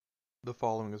The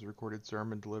following is a recorded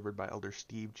sermon delivered by Elder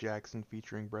Steve Jackson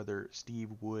featuring Brother Steve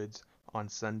Woods on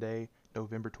Sunday,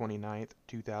 November 29th,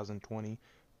 2020,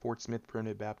 Fort Smith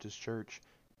Primitive Baptist Church,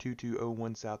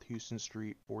 2201 South Houston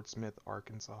Street, Fort Smith,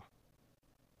 Arkansas.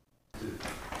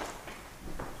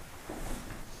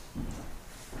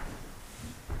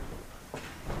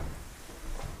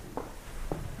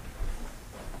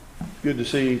 Good to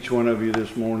see each one of you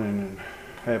this morning, and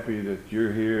happy that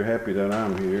you're here, happy that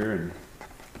I'm here, and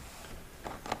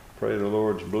pray the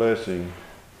Lord's blessing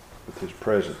with His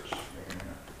presence,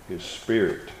 His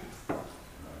Spirit.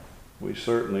 We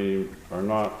certainly are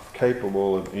not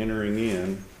capable of entering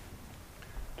in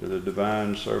to the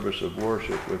divine service of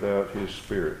worship without His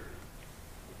Spirit.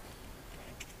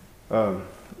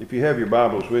 If you have your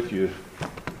Bibles with you,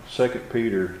 2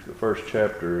 Peter, the first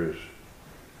chapter, is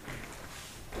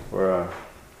where I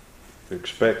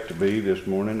expect to be this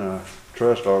morning. I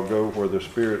trust I'll go where the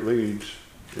Spirit leads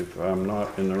if I'm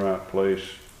not in the right place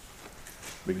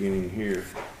beginning here.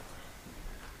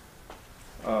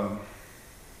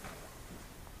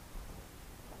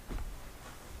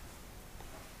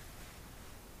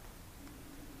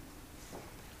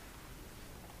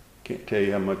 Can't tell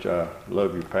you how much I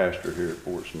love your pastor here at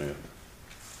Fort Smith.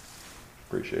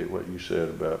 Appreciate what you said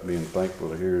about being thankful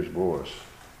to hear his voice.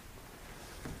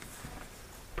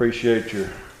 Appreciate your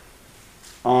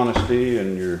honesty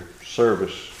and your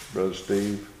service, Brother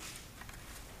Steve.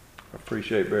 I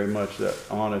appreciate very much that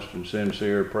honest and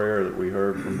sincere prayer that we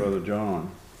heard from Brother John.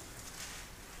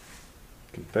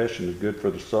 Confession is good for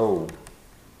the soul.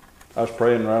 I was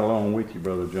praying right along with you,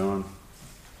 Brother John.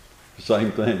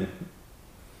 Same thing.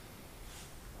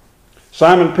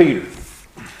 Simon Peter,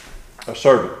 a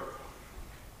servant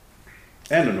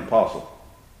and an apostle.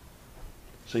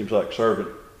 Seems like servant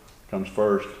comes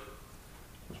first.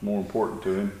 It's more important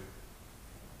to him.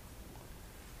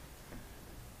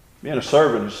 Being a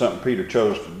servant is something Peter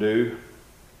chose to do.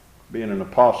 Being an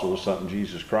apostle is something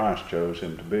Jesus Christ chose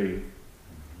him to be.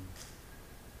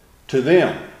 To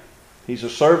them, he's a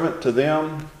servant to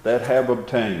them that have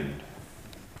obtained.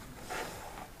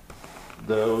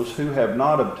 Those who have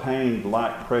not obtained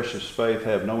like precious faith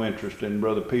have no interest in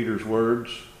Brother Peter's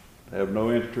words, have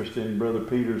no interest in Brother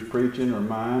Peter's preaching or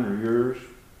mine or yours.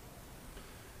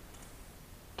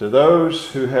 To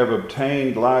those who have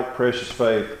obtained like precious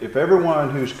faith, if everyone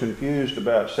who's confused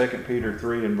about 2 Peter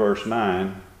 3 and verse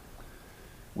 9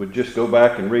 would just go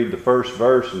back and read the first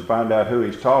verse and find out who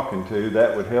he's talking to,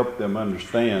 that would help them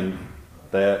understand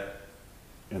that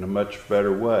in a much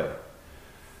better way.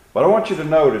 But I want you to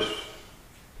notice,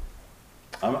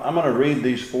 I'm going to read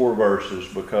these 4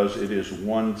 verses because it is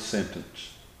one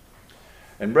sentence.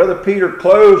 And Brother Peter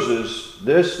closes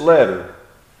this letter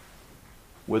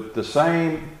with the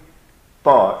same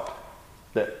thought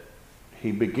that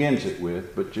he begins it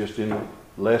with, but just in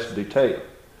less detail.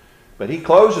 But he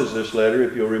closes this letter,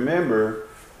 if you'll remember,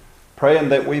 praying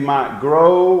that we might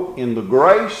grow in the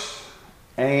grace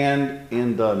and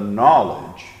in the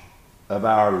knowledge of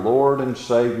our Lord and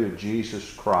Savior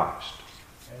Jesus Christ.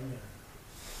 Amen.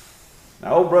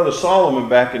 Now, old Brother Solomon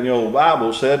back in the old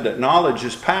Bible said that knowledge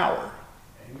is power.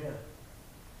 Amen.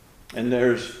 And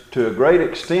there's, to a great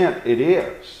extent, it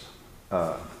is.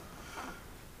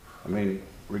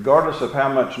 Regardless of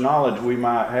how much knowledge we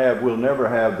might have, we'll never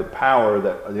have the power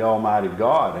that the Almighty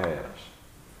God has.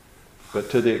 But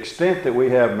to the extent that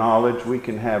we have knowledge, we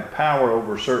can have power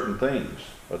over certain things,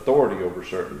 authority over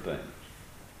certain things.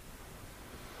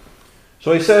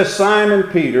 So he says, Simon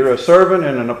Peter, a servant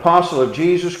and an apostle of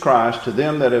Jesus Christ, to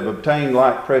them that have obtained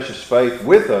like precious faith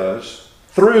with us,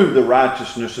 through the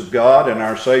righteousness of God and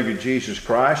our Savior Jesus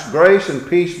Christ, grace and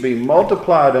peace be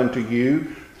multiplied unto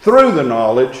you through the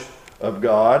knowledge of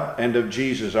God and of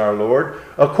Jesus our Lord,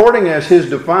 according as his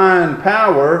divine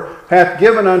power hath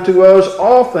given unto us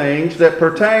all things that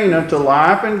pertain unto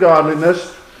life and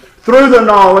godliness, through the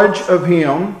knowledge of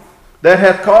him that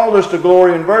hath called us to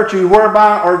glory and virtue,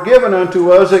 whereby are given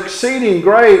unto us exceeding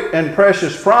great and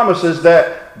precious promises,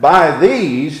 that by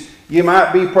these ye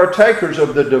might be partakers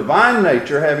of the divine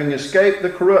nature, having escaped the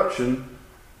corruption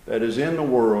that is in the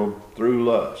world through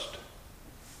lust.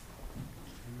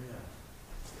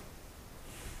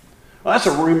 Well, that's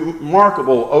a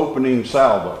remarkable opening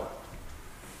salvo.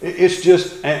 It's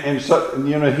just, and so,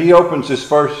 he opens his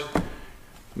first,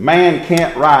 man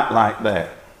can't write like that.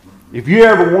 If you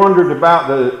ever wondered about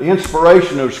the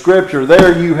inspiration of Scripture,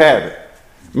 there you have it.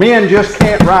 Men just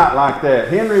can't write like that.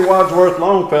 Henry Wadsworth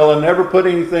Longfellow never put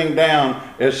anything down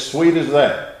as sweet as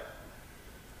that.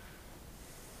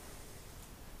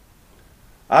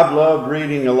 I've loved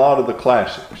reading a lot of the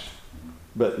classics,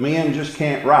 but men just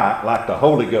can't write like the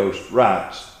Holy Ghost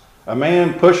writes A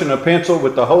man pushing a pencil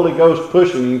with the Holy Ghost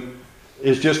pushing him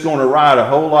is just going to write a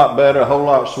whole lot better, a whole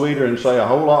lot sweeter, and say a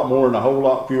whole lot more and a whole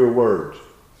lot fewer words.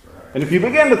 And if you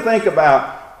begin to think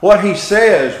about what he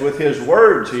says with his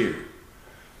words here,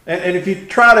 and if you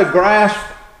try to grasp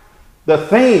the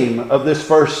theme of this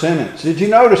first sentence, did you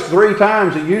notice 3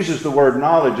 times he uses the word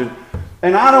knowledge?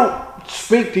 And I don't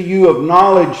speak to you of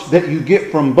knowledge that you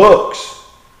get from books.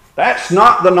 That's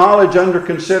not the knowledge under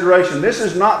consideration. This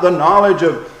is not the knowledge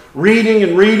of reading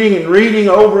and reading and reading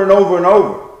over and over and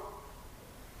over.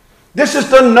 This is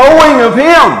the knowing of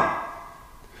Him.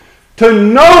 To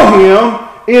know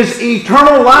Him is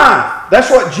eternal life. That's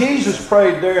what Jesus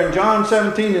prayed there in John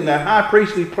 17 in that high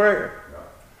priestly prayer.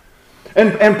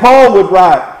 And Paul would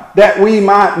write that we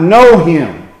might know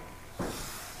Him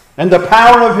and the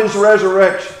power of His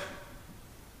resurrection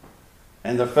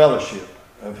and the fellowship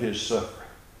of His suffering.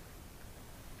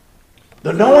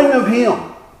 The knowing of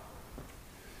Him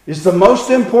is the most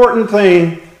important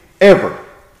thing ever.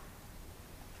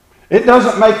 It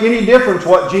doesn't make any difference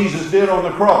what Jesus did on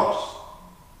the cross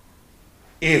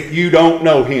if you don't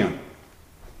know Him.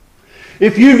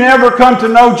 If you never come to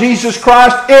know Jesus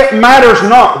Christ, it matters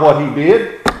not what He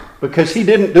did, because He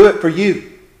didn't do it for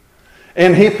you.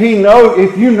 And if you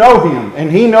know Him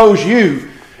and He knows you,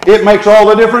 it makes all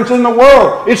the difference in the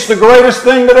world. It's the greatest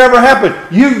thing that ever happened.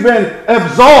 You've been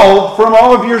absolved from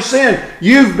all of your sin.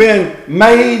 You've been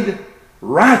made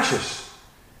righteous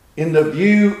in the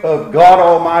view of God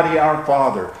Almighty our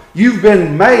Father. You've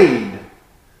been made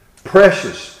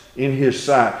precious in His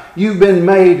sight. You've been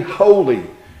made holy.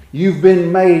 You've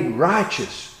been made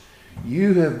righteous.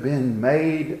 You have been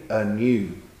made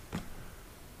anew.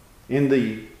 In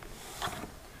the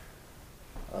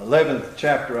 11th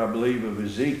chapter, I believe, of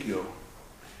Ezekiel,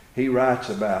 he writes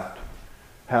about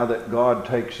how that God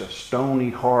takes a stony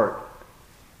heart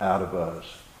out of us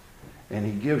and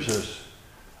He gives us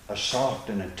a soft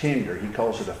and a tender. He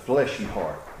calls it a fleshy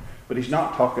heart. But He's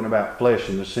not talking about flesh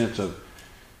in the sense of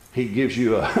He gives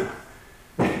you a...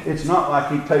 It's not like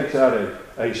He takes out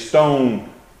a stone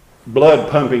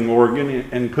blood pumping organ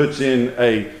and puts in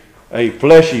a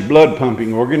fleshy blood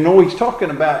pumping organ. No, He's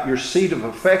talking about your seat of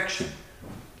affection.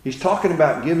 He's talking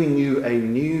about giving you a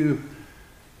new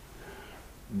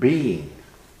being,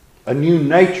 a new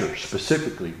nature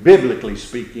specifically, biblically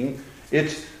speaking.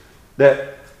 It's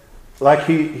that, like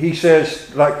he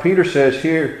says, like Peter says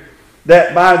here,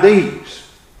 that by these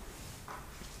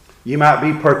you might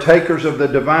be partakers of the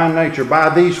divine nature.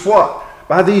 By these what?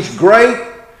 By these great,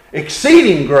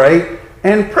 exceeding great,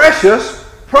 and precious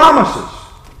promises.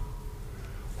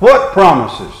 What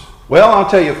promises? Well, I'll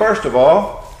tell you first of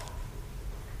all,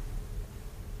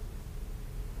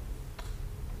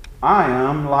 I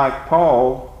am like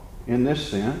Paul in this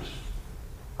sense.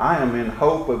 I am in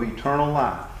hope of eternal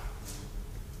life,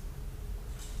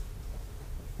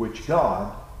 which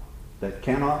God, that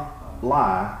cannot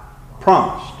lie,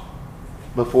 promised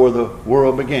before the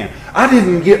world began. I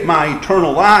didn't get my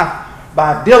eternal life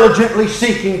by diligently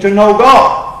seeking to know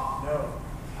God. No.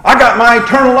 I got my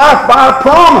eternal life by a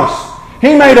promise.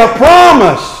 He made a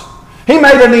promise. He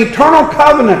made an eternal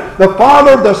covenant. The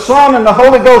Father, the Son, and the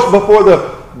Holy Ghost before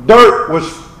the dirt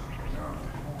was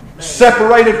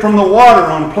separated from the water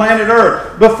on planet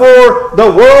Earth. Before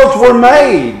the worlds were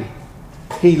made,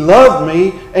 He loved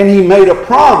me and He made a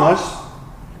promise,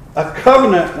 a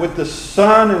covenant with the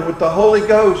Son and with the Holy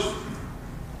Ghost,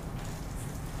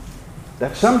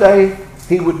 that someday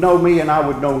He would know me and I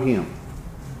would know Him.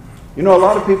 You know, a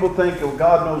lot of people think, oh,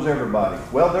 God knows everybody.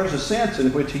 Well, there's a sense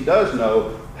in which He does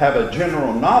have a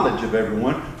general knowledge of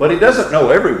everyone, but He doesn't know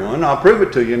everyone. I'll prove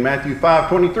it to you in Matthew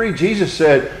 5:23. Jesus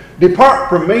said, "Depart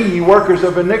from me, ye workers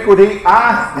of iniquity,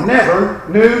 I never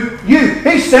knew you."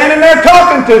 He's standing there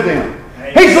talking to them.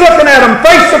 He's looking at them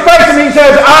face to face and He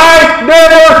says, "I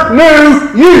never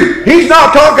knew you." He's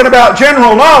not talking about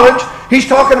general knowledge. He's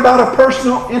talking about a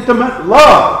personal, intimate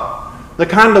love. The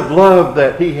kind of love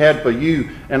that He had for you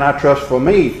and I trust for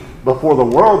me before the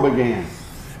world began.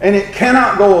 And it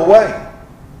cannot go away.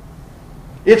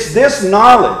 It's this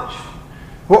knowledge.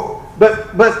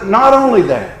 But not only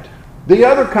that, the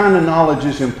other kind of knowledge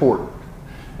is important.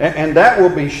 And that will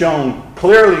be shown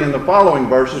clearly in the following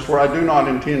verses where I do not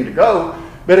intend to go.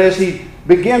 But as he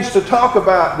begins to talk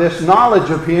about this knowledge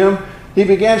of Him, he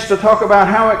begins to talk about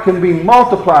how it can be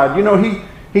multiplied. You know,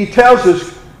 he tells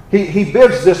us, he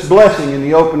bids this blessing in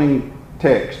the opening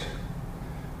text.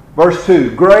 Verse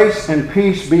 2, "Grace and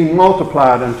peace be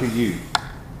multiplied unto you."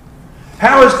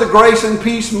 How is the grace and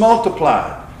peace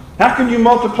multiplied? How can you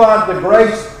multiply the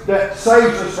grace that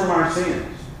saves us from our sins?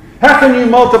 How can you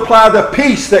multiply the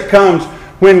peace that comes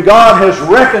when God has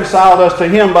reconciled us to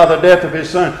Him by the death of His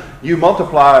Son? You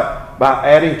multiply it by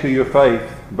adding to your faith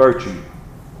virtue,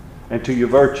 and to your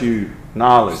virtue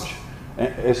knowledge,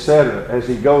 etc., as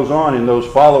he goes on in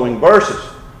those following verses.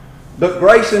 But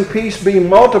grace and peace be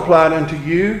multiplied unto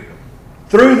you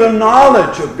through the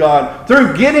knowledge of God,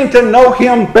 through getting to know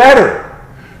Him better,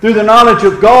 through the knowledge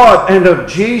of God and of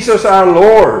Jesus our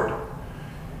Lord,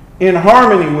 in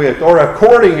harmony with, or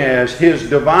according as, His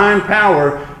divine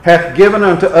power hath given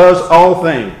unto us all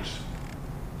things.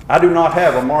 I do not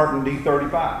have a Martin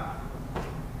D35.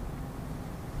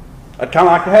 I'd kind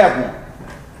of like to have one.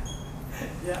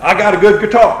 I got a good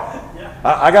guitar.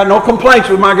 I got no complaints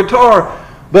with my guitar.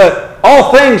 But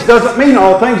all things doesn't mean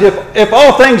all things. If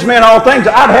all things meant all things,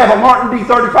 I'd have a Martin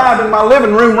D35 in my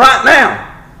living room right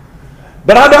now.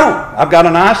 But I don't. I've got a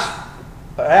nice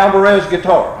Alvarez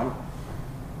guitar. I'm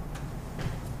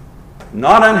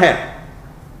not unhappy.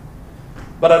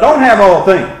 But I don't have all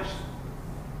things.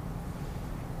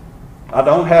 I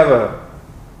don't have a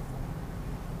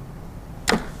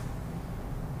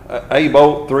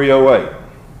A-Bolt 308.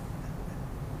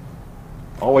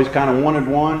 Always kind of wanted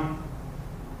one.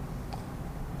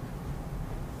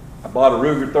 I bought a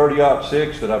Ruger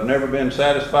 30-06 that I've never been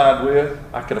satisfied with.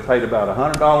 I could have paid about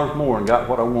 $100 more and got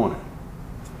what I wanted.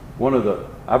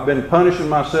 I've been punishing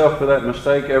myself for that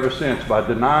mistake ever since by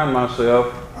denying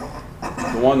myself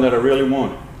the one that I really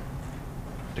wanted.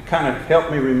 To kind of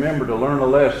help me remember to learn a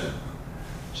lesson.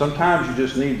 Sometimes you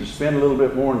just need to spend a little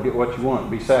bit more and get what you want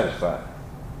and be satisfied.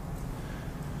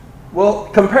 Well,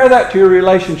 compare that to your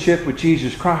relationship with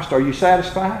Jesus Christ. Are you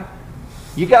satisfied?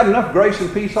 You got enough grace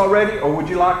and peace already, or would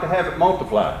you like to have it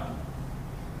multiplied?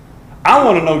 I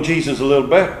want to know Jesus a little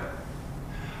better.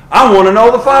 I want to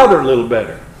know the Father a little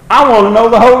better. I want to know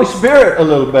the Holy Spirit a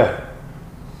little better.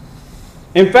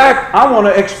 In fact, I want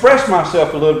to express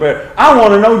myself a little better. I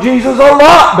want to know Jesus a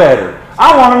lot better.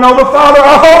 I want to know the Father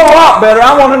a whole lot better.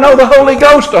 I want to know the Holy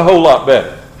Ghost a whole lot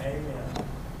better.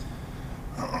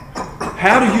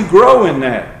 How do you grow in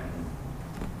that?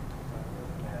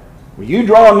 Well, you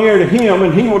draw near to Him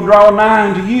and He will draw nigh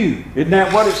unto you. Isn't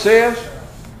that what it says?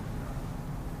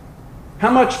 How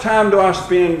much time do I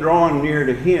spend drawing near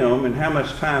to Him, and how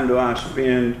much time do I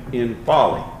spend in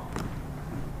folly,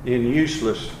 in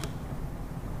useless?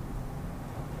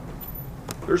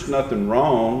 There's nothing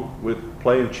wrong with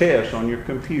playing chess on your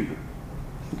computer.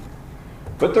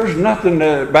 But there's nothing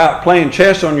about playing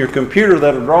chess on your computer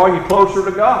that'll draw you closer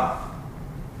to God.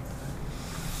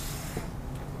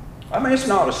 I mean, it's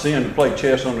not a sin to play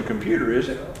chess on the computer, is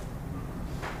it?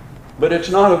 But it's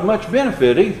not of much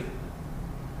benefit either.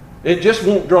 It just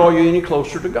won't draw you any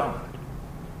closer to God.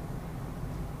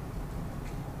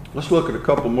 Let's look at a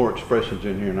couple more expressions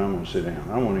in here, and I'm going to sit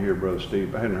down. I want to hear Brother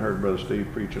Steve. I hadn't heard Brother Steve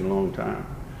preach in a long time.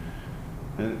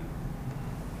 And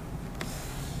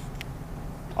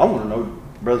I want to know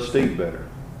Brother Steve better.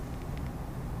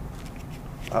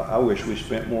 I wish we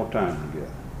spent more time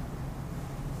together.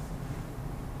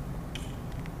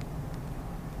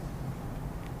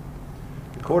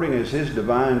 According as His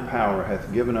divine power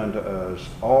hath given unto us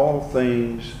all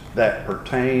things that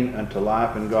pertain unto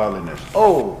life and godliness.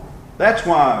 Oh, that's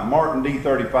why Martin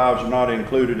D35s are not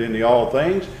included in the all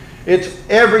things. It's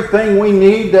everything we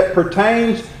need that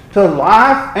pertains to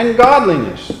life and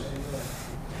godliness.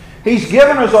 He's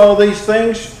given us all these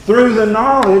things through the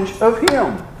knowledge of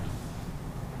Him.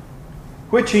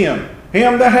 Which Him?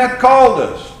 Him that hath called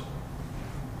us.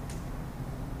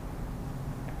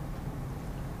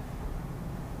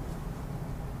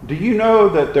 Do you know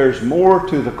that there's more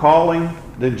to the calling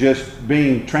than just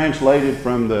being translated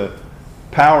from the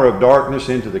power of darkness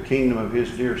into the kingdom of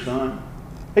His dear Son?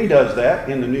 He does that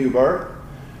in the new birth.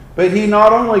 But He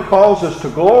not only calls us to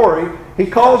glory, He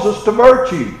calls us to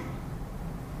virtue.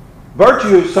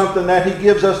 Virtue is something that He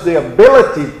gives us the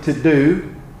ability to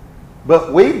do,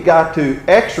 but we've got to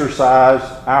exercise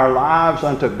our lives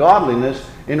unto godliness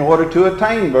in order to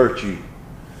attain virtue.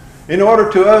 In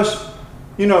order to us,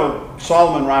 you know,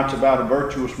 Solomon writes about a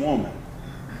virtuous woman.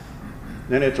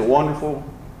 And it's a wonderful,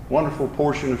 wonderful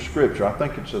portion of Scripture. I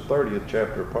think it's the 30th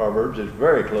chapter of Proverbs. It's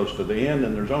very close to the end,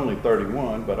 and there's only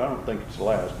 31, but I don't think it's the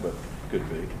last, but it could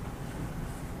be.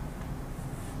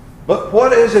 But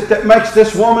what is it that makes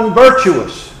this woman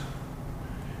virtuous?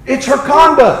 It's her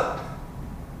conduct.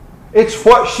 It's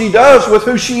what she does with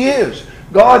who she is.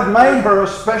 God made her a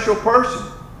special person.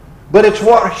 But it's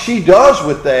what she does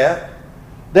with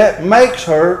that makes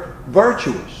her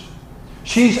virtuous.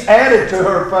 She's added to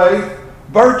her faith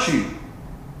virtue.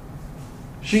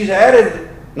 She's added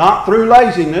not through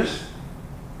laziness,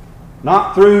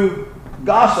 not through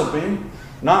gossiping,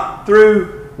 not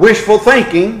through wishful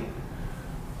thinking,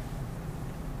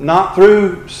 not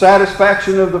through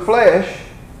satisfaction of the flesh,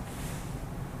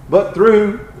 but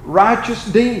through righteous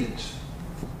deeds.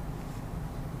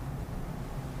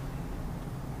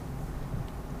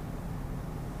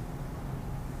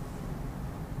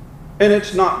 And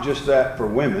it's not just that for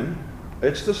women.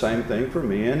 It's the same thing for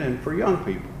men and for young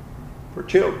people, for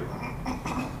children.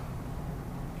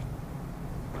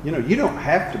 You know, you don't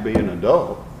have to be an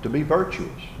adult to be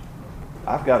virtuous.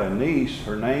 I've got a niece,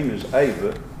 her name is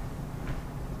Ava,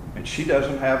 and she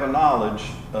doesn't have a knowledge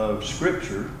of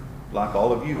Scripture like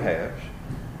all of you have.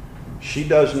 She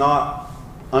does not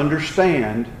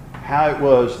understand how it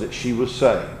was that she was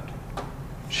saved.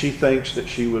 She thinks that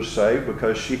she was saved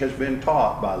because she has been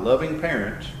taught by loving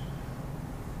parents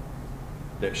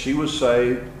that she was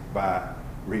saved by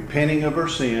repenting of her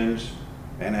sins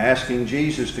and asking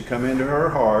Jesus to come into her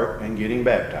heart and getting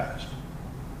baptized.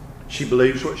 She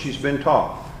believes what she's been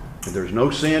taught, and there's no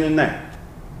sin in that.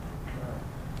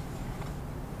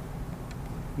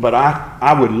 But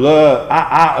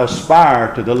I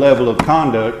aspire to the level of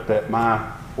conduct that my,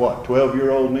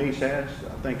 12-year-old niece has?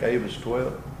 I think Ava's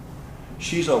 12.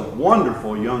 She's a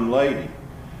wonderful young lady.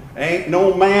 Ain't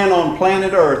no man on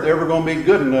planet Earth ever going to be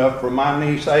good enough for my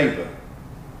niece Ava.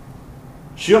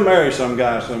 She'll marry some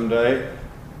guy someday,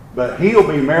 but he'll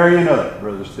be marrying up,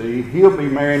 Brother Steve. He'll be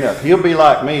marrying up. He'll be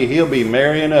like me. He'll be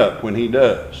marrying up when he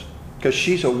does. Because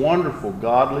she's a wonderful,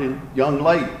 godly young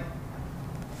lady.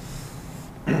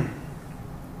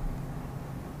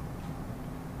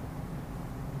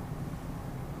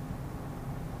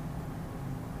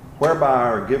 Whereby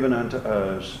are given unto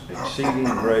us exceeding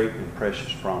great and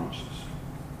precious promises.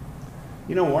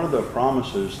 You know, one of the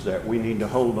promises that we need to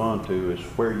hold on to is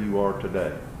where you are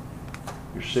today.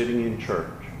 You're sitting in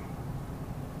church.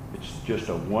 It's just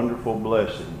a wonderful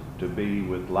blessing to be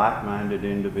with like-minded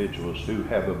individuals who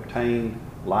have obtained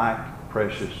like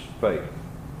precious faith.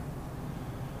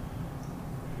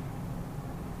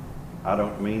 I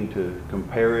don't mean to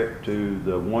compare it to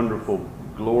the wonderful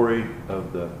glory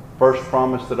of the first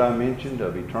promise that I mentioned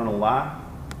of eternal life.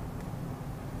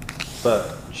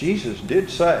 But Jesus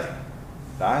did say,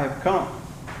 I have come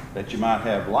that you might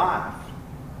have life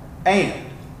and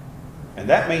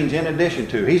that means in addition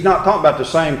to. He's not talking about the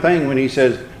same thing when he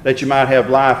says that you might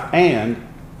have life and.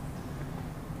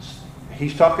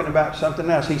 He's talking about something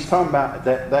else. He's talking about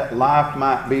that life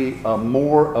might be a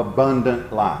more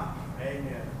abundant life.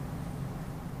 Amen.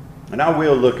 And I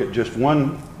will look at just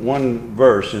one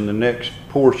verse in the next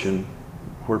portion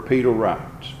where Peter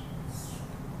writes.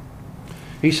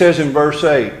 He says in verse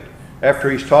 8, after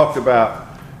he's talked about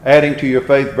adding to your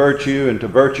faith virtue, and to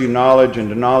virtue knowledge, and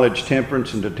to knowledge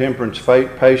temperance, and to temperance faith,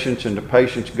 patience, and to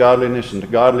patience godliness, and to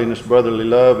godliness brotherly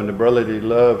love, and to brotherly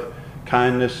love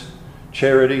kindness,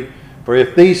 charity. For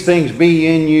if these things be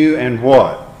in you and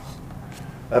what?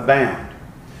 Abound.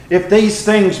 If these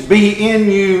things be in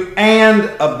you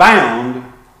and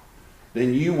abound,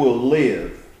 then you will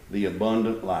live the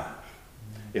abundant life.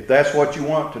 If that's what you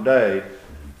want today,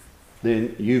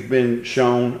 then you've been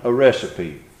shown a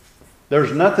recipe.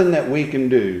 There's nothing that we can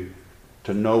do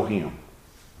to know Him.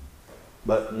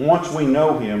 But once we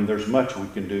know Him, there's much we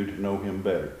can do to know Him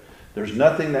better. There's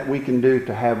nothing that we can do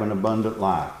to have an abundant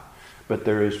life. But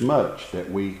there is much that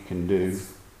we can do.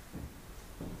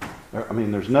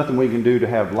 There's nothing we can do to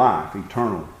have life,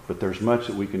 eternal. But there's much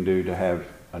that we can do to have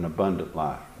an abundant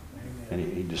life. Amen.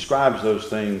 And he describes those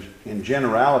things in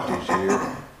generalities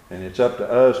here. And it's up to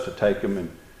us to take them and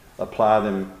apply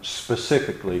them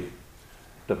specifically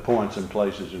to points and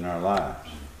places in our lives.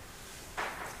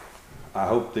 I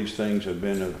hope these things have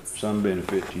been of some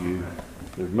benefit to you.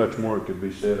 There's much more that could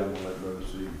be said. I'm going to let Brother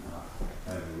Steve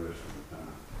have the rest of the time.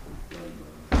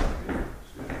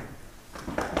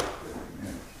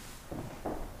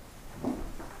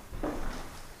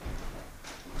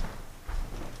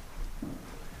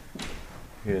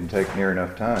 He didn't take near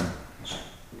enough time.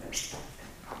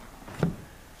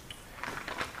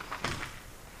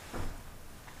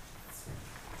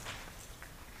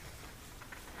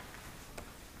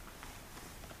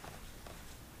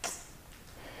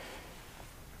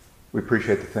 We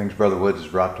appreciate the things Brother Woods has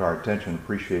brought to our attention,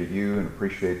 appreciate you, and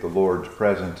appreciate the Lord's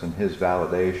presence and His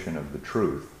validation of the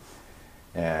truth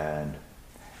and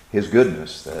His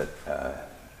goodness that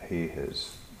He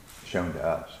has shown to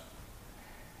us.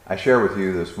 I share with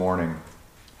you this morning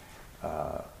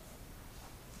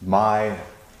my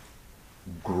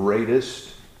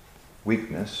greatest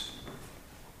weakness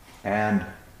and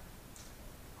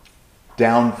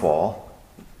downfall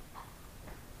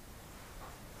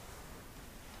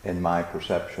in my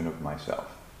perception of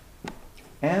myself.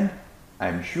 And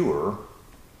I'm sure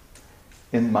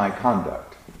in my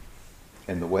conduct,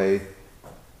 in the way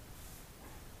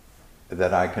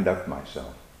that I conduct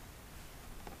myself.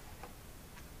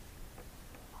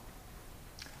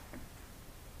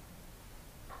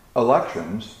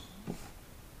 elections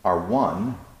are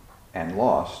won and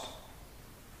lost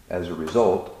as a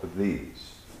result of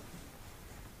these.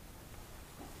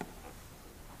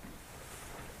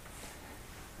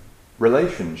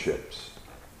 Relationships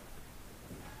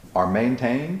are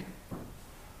maintained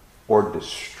or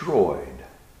destroyed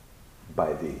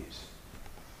by these.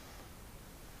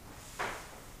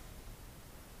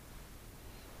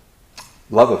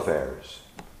 Love affairs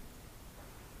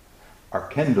are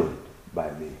kindled by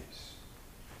these,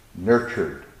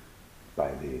 nurtured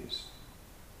by these.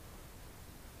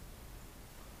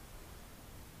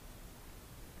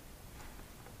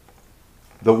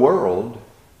 The world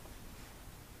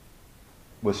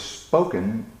was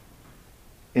spoken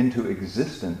into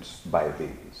existence by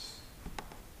these.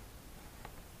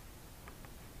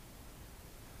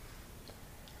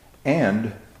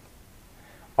 And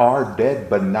our dead,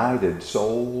 benighted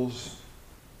souls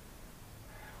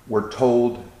were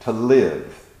told to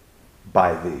live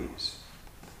by these.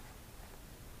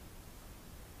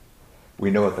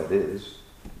 We know what that is.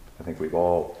 I think we've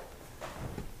all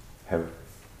have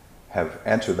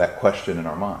answered that question in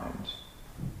our minds.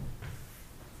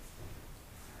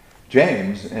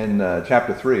 James, in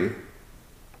chapter 3,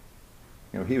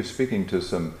 he was speaking to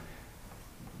some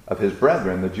of his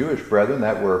brethren, the Jewish brethren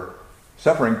that were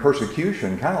suffering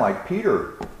persecution, kind of like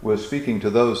Peter was speaking to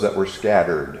those that were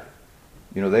scattered.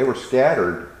 They were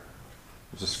scattered.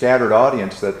 It was a scattered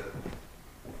audience that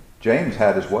James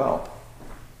had as well.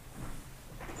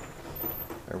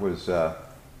 There was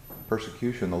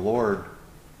persecution. The Lord,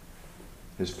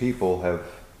 his people have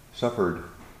suffered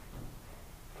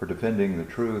for defending the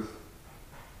truth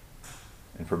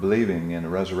and for believing in a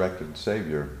resurrected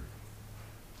Savior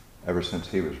ever since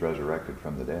he was resurrected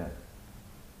from the dead.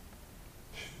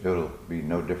 It'll be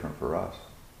no different for us.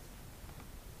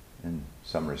 In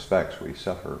some respects, we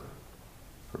suffer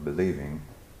for believing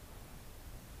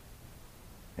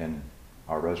in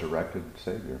our resurrected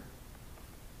Savior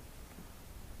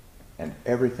and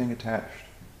everything attached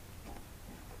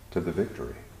to the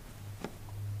victory.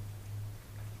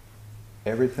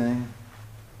 Everything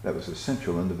that was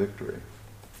essential in the victory.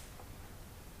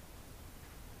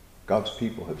 God's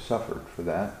people have suffered for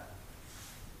that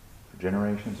for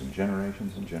generations and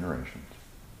generations and generations.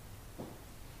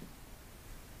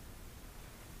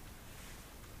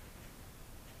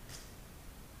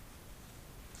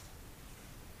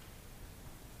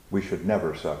 We should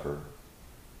never suffer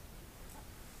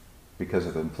because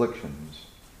of inflictions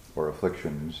or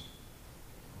afflictions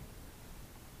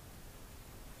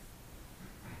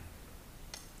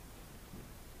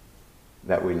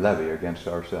that we levy against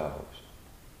ourselves.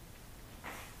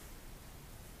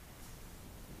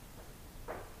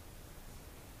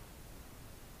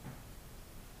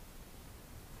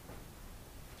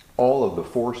 All of the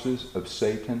forces of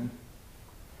Satan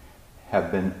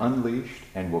have been unleashed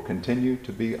and will continue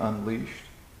to be unleashed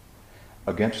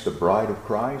against the bride of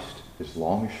Christ as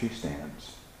long as she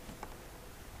stands.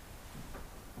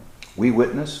 We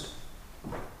witnessed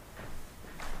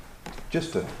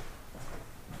just a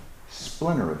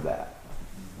splinter of that.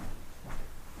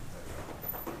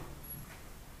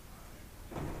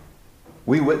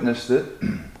 We witnessed it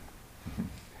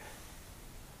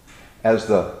as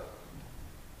the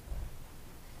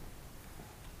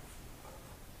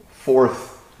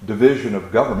fourth division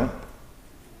of government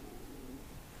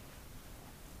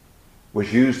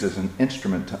was used as an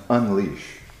instrument to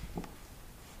unleash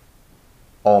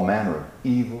all manner of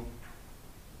evil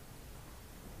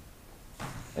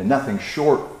and nothing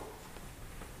short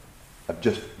of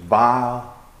just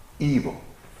vile evil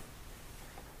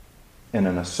in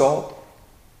an assault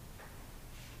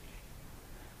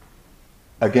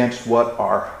against what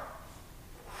our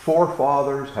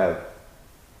forefathers have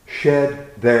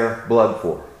shed their blood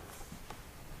for.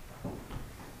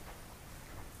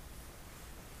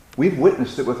 We've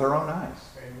witnessed it with our own eyes.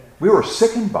 Amen. We were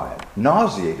sickened by it,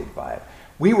 nauseated by it.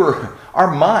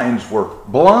 Our minds were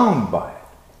blown by it.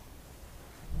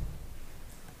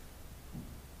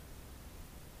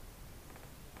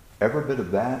 Every bit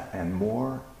of that and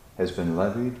more has been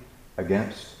levied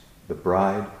against the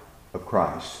bride of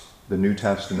Christ, the New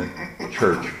Testament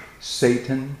church.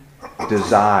 Satan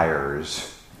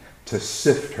desires to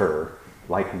sift her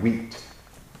like wheat.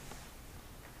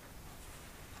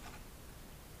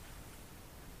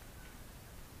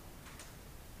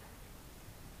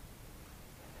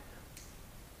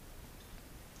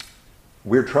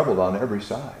 We're troubled on every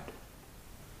side.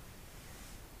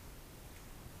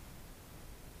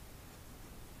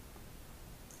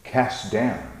 Cast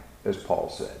down, as Paul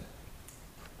said,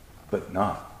 but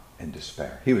not in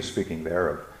despair. He was speaking there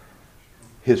of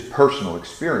his personal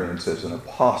experience as an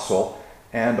apostle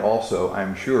and also,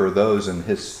 I'm sure, those in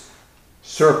his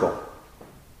circle,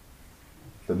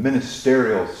 the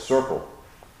ministerial circle,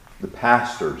 the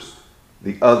pastors,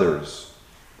 the others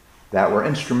that were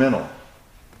instrumental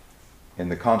in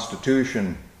the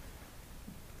constitution,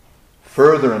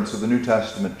 furtherance of the New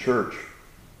Testament church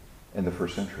in the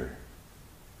first century.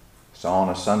 Sawn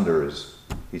asunder, as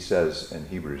he says in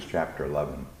Hebrews chapter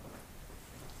 11.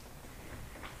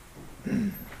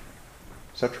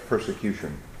 Such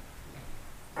persecution.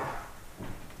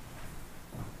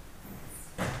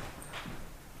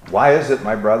 Why is it,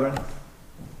 my brethren,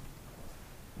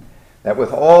 that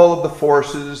with all of the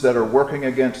forces that are working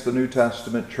against the New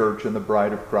Testament church and the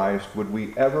bride of Christ, would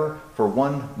we ever for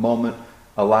one moment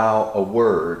allow a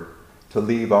word to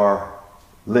leave our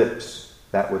lips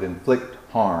that would inflict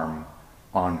harm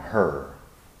on her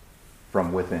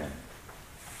from within?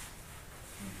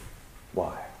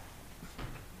 Why?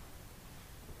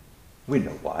 We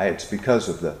know why. It's because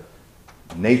of the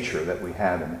nature that we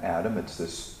have in Adam. It's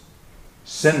this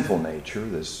sinful nature,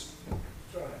 this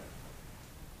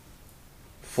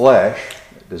flesh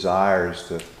that desires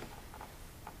to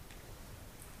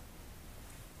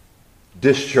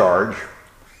discharge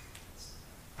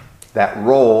that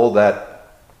role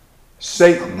that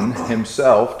Satan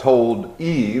himself told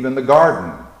Eve in the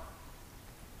garden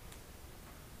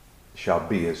shall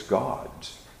be as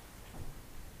gods,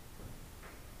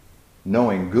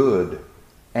 knowing good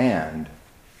and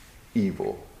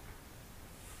evil.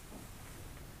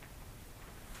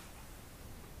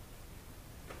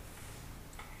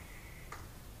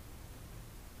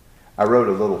 I wrote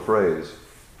a little phrase.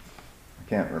 I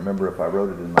can't remember if I wrote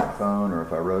it in my phone or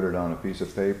if I wrote it on a piece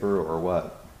of paper or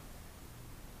what.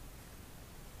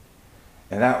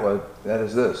 And that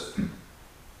is this.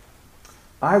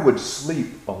 I would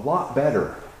sleep a lot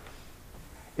better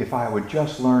if I would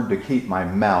just learn to keep my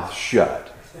mouth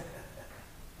shut.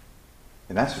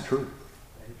 And that's the truth.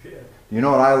 You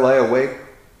know what I lay awake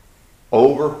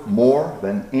over more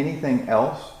than anything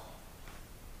else?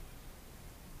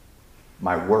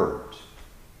 My words,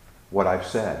 what I've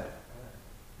said,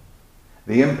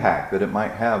 the impact that it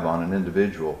might have on an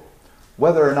individual,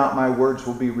 whether or not my words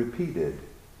will be repeated,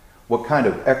 what kind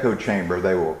of echo chamber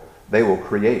they will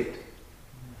create,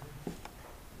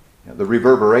 the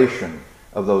reverberation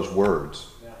of those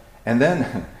words. And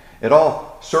then it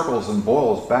all circles and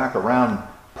boils back around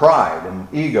pride and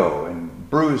ego and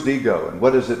bruised ego. And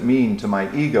what does it mean to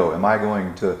my ego? Am I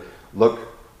going to look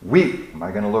weak? Am I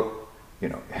going to look,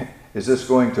 is this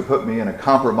going to put me in a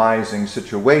compromising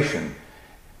situation?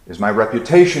 Is my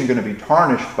reputation going to be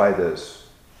tarnished by this?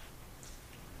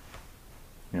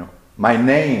 My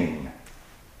name.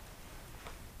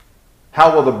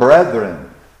 How will the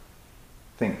brethren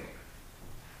think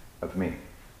of me?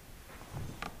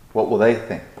 What will they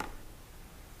think?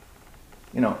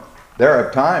 There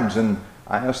are times, and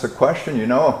I ask the question,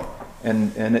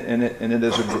 and it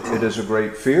is a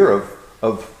great fear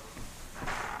of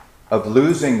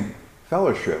losing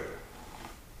fellowship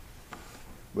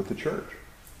with the church.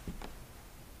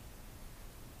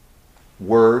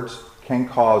 Words can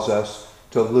cause us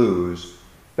to lose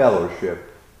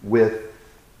fellowship with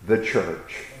the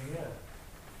church.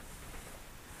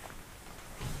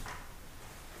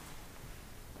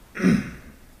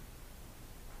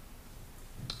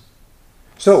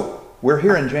 So, we're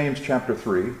here in James chapter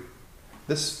 3.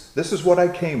 This is what I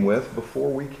came with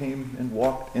before we came and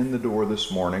walked in the door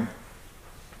this morning.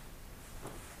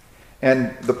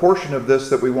 And the portion of this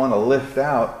that we want to lift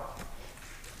out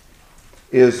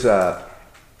is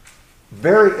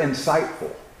very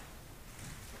insightful,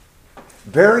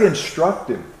 very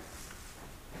instructive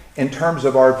in terms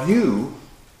of our view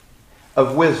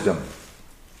of wisdom.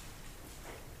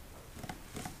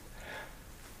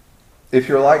 If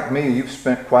you're like me, you've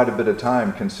spent quite a bit of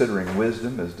time considering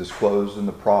wisdom as disclosed in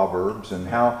the Proverbs and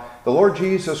how the Lord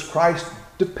Jesus Christ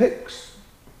depicts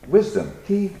wisdom.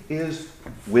 He is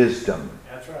wisdom.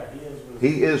 That's right. He is wisdom.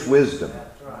 He is wisdom.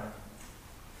 That's right.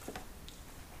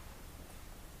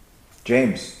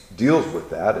 James deals with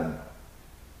that in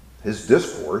his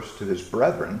discourse to his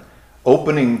brethren,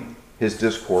 opening his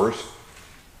discourse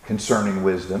concerning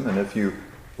wisdom. And if you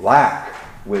lack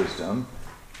wisdom,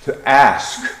 to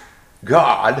ask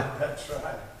God. That's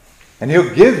right. And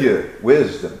He'll give you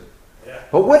wisdom. Yeah.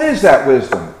 But what is that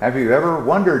wisdom? Have you ever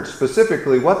wondered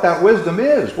specifically what that wisdom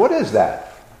is? What is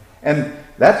that? And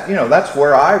that's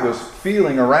where I was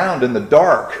feeling around in the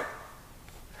dark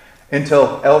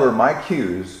until Elder Mike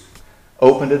Hughes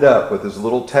opened it up with his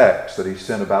little text that he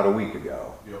sent about a week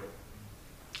ago. Yep.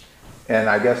 And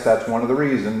I guess that's one of the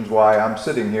reasons why I'm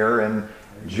sitting here in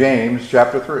James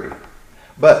chapter 3.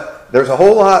 But there's a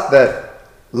whole lot that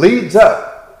leads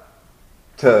up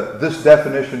to this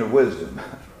definition of wisdom.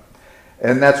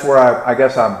 And that's where I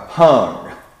guess I'm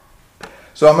hung.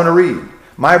 So I'm going to read.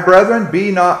 My brethren,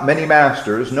 be not many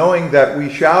masters, knowing that we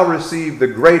shall receive the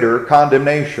greater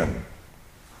condemnation.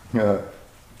 For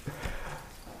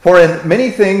in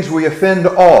many things we offend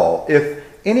all. If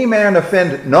any man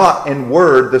offend not in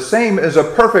word, the same is a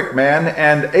perfect man,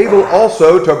 and able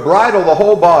also to bridle the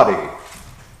whole body.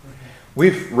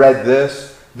 We've read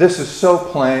this. This is so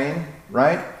plain,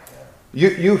 right?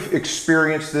 You've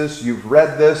experienced this. You've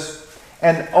read this.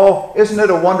 And oh, isn't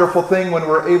it a wonderful thing when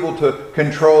we're able to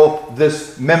control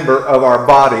this member of our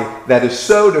body that is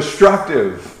so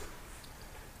destructive?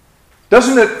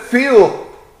 Doesn't it feel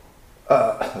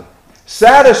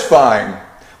satisfying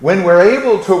when we're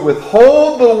able to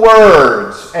withhold the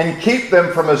words and keep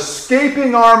them from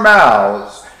escaping our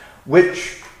mouths,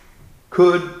 which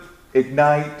could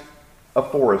ignite a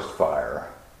forest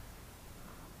fire?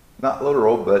 Not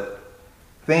literal, but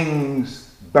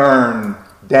things burn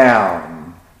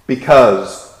down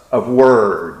because of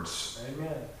words.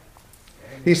 Amen.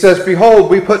 He says,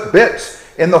 behold, we put bits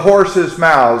in the horses'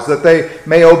 mouths that they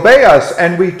may obey us,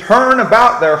 and we turn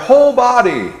about their whole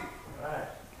body. Right.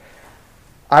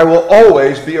 I will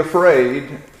always be afraid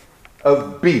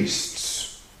of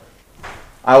beasts.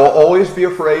 I will always be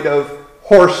afraid of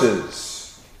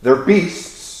horses. They're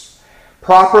beasts,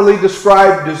 properly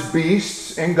described as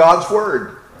beasts in God's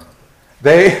Word.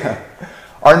 They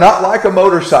are not like a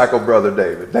motorcycle, Brother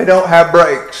David. They don't have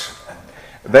brakes.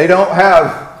 They don't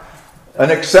have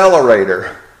an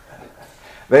accelerator.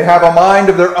 They have a mind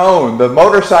of their own. The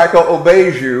motorcycle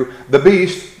obeys you. The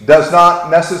beast does not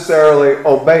necessarily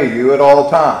obey you at all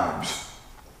times.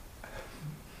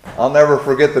 I'll never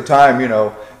forget the time,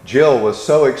 Jill was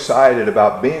so excited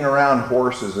about being around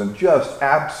horses and just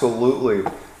absolutely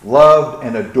loved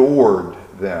and adored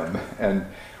them. And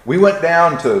we went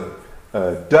down to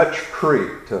Dutch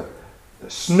Creek, to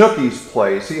Snooky's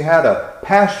place. He had a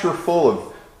pasture full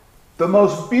of the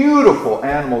most beautiful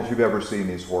animals you've ever seen,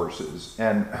 these horses.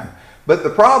 But the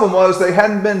problem was they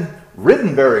hadn't been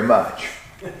ridden very much.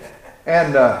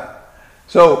 And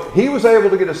so he was able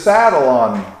to get a saddle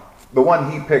on the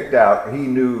one he picked out. He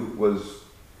knew was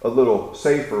a little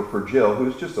safer for Jill,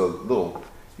 who's just a little,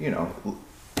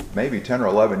 maybe 10 or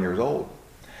 11 years old.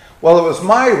 Well, it was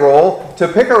my role to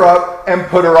pick her up and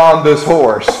put her on this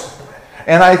horse.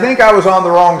 And I think I was on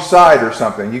the wrong side or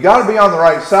something. You got to be on the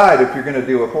right side if you're going to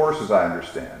deal with horses, I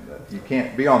understand. You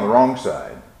can't be on the wrong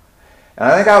side. And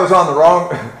I think I was on the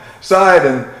wrong side,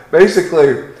 and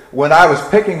basically when I was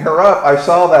picking her up, I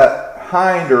saw that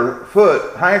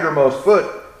hindermost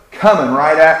foot coming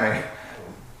right at me.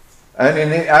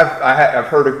 And I've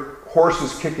heard of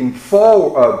horses kicking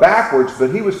backwards,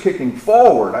 but he was kicking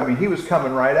forward. I mean, he was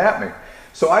coming right at me.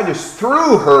 So I just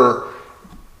threw her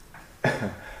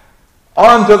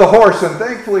onto the horse, and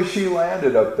thankfully she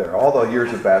landed up there. All the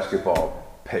years of basketball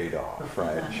paid off,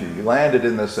 right? She landed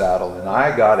in the saddle, and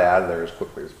I got out of there as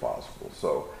quickly as possible.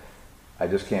 So I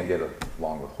just can't get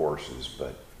along with horses.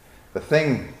 But the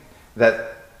thing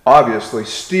that obviously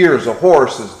steers a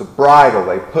horse is the bridle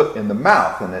they put in the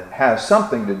mouth, and it has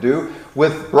something to do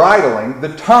with bridling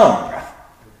the tongue.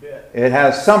 It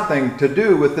has something to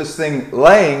do with this thing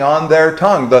laying on their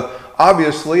tongue.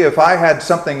 Obviously, if I had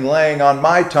something laying on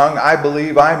my tongue, I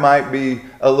believe I might be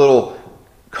a little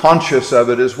conscious of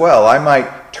it as well. I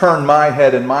might turn my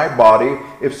head and my body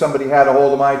if somebody had a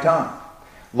hold of my tongue.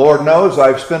 Lord knows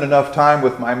I've spent enough time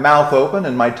with my mouth open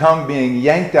and my tongue being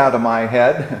yanked out of my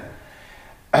head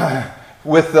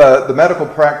with the medical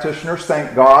practitioners,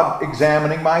 thank God,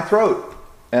 examining my throat.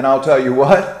 And I'll tell you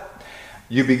what,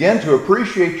 you begin to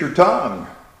appreciate your tongue.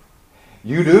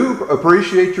 You do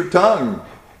appreciate your tongue.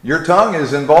 Your tongue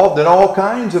is involved in all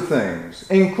kinds of things,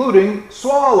 including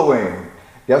swallowing.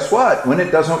 Guess what? When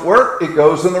it doesn't work, it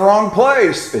goes in the wrong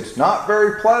place. It's not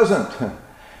very pleasant.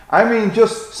 I mean,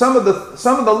 just some of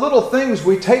the little things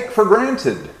we take for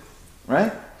granted,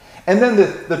 right? And then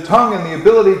the tongue and the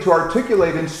ability to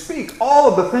articulate and speak, all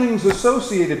of the things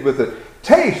associated with it.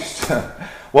 Taste.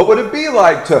 What would it be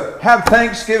like to have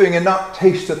Thanksgiving and not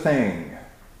taste a thing?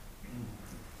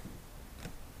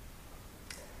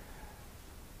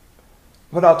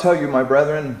 But I'll tell you, my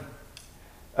brethren,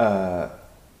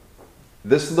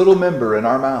 this little member in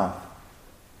our mouth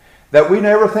that we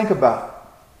never think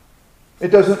about, it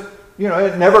doesn't,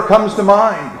 it never comes to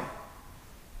mind.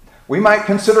 We might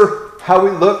consider how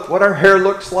we look, what our hair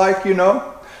looks like,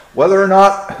 whether or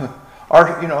not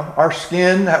our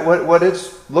skin, what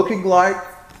it's looking like.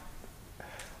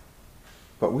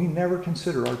 But we never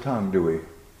consider our tongue, do we?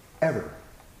 Ever.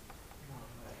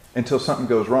 Until something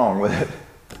goes wrong with it.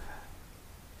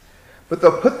 But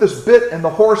they'll put this bit in the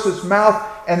horse's mouth,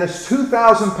 and this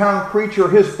 2,000-pound creature,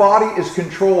 his body is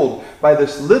controlled by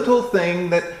this little thing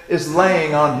that is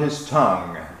laying on his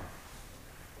tongue.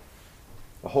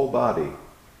 The whole body.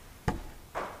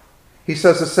 He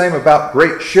says the same about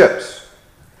great ships,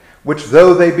 which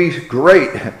though they be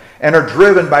great and are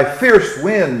driven by fierce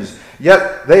winds,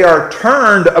 yet they are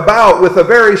turned about with a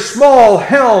very small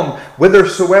helm,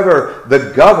 whithersoever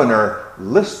the governor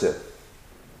listeth.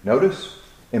 Notice,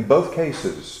 in both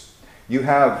cases, you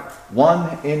have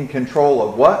one in control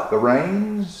of what? The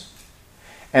reins,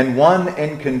 and one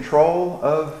in control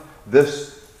of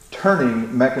this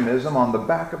turning mechanism on the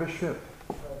back of a ship.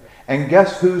 And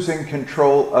guess who's in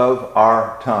control of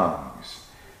our tongues?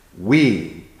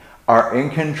 We are in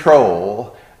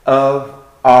control of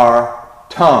our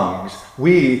tongues.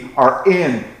 We are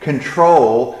in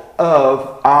control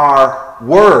of our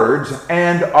words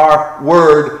and our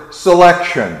word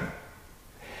selection.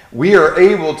 We are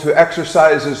able to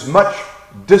exercise as much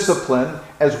discipline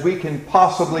as we can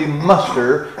possibly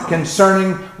muster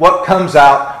concerning what comes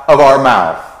out of our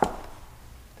mouth.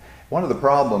 One of the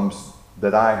problems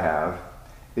that I have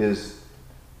is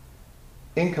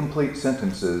incomplete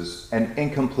sentences and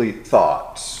incomplete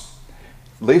thoughts.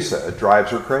 Lisa, it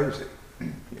drives her crazy.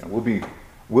 We'll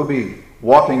be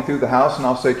walking through the house, and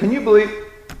I'll say, "Can you believe?"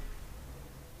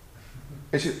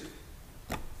 And she,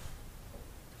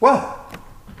 "What?"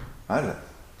 I don't.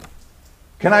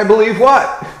 "Can I believe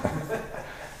what?"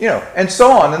 And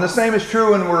so on. And the same is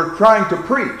true when we're trying to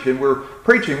preach and we're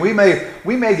preaching. We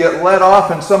may get led off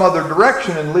in some other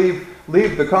direction and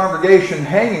leave the congregation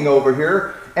hanging over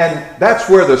here. And that's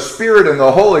where the Spirit and the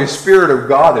Holy Spirit of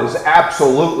God is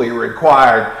absolutely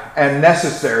required and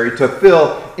necessary to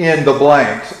fill in the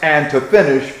blanks and to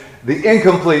finish the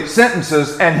incomplete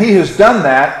sentences. And He has done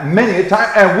that many a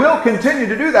time and will continue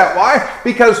to do that. Why?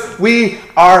 Because we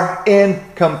are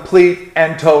incomplete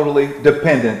and totally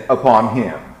dependent upon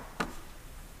Him.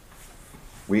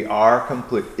 We are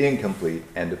incomplete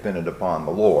and dependent upon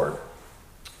the Lord.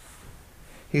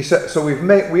 He said, so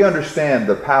we understand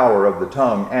the power of the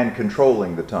tongue and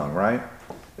controlling the tongue, right?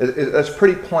 That's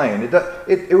pretty plain.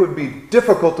 It would be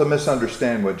difficult to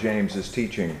misunderstand what James is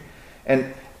teaching.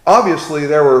 And obviously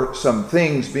there were some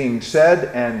things being said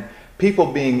and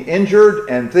people being injured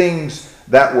and things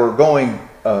that were going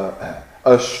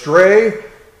astray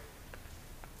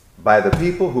by the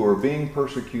people who were being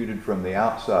persecuted from the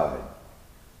outside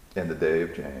in the day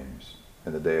of James,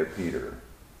 in the day of Peter.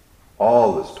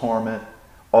 All this torment,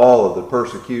 all of the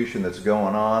persecution that's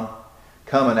going on,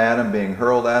 coming at them, being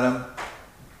hurled at them,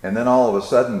 and then all of a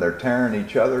sudden they're tearing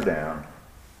each other down.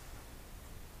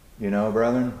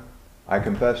 Brethren, I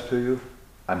confess to you,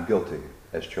 I'm guilty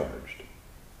as charged.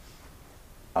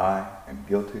 I am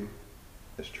guilty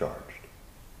as charged.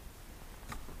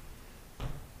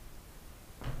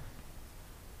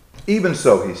 Even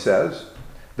so, he says,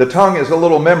 the tongue is a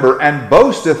little member and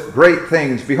boasteth great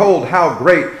things. Behold, how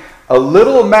great a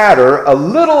little matter, a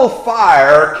little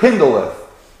fire kindleth.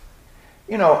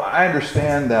 I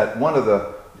understand that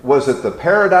was it the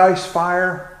Paradise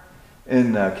Fire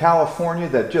in California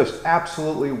that just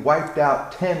absolutely wiped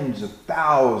out tens of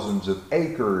thousands of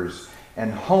acres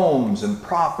and homes and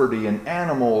property and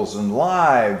animals and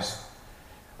lives.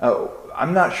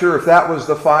 I'm not sure if that was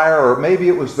the fire or maybe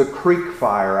it was the creek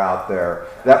fire out there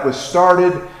that was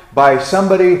started by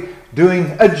somebody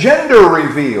doing a gender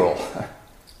reveal.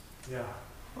 Yeah.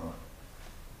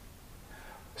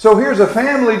 So here's a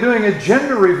family doing a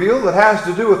gender reveal that has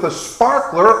to do with a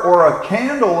sparkler or a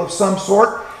candle of some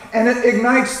sort, and it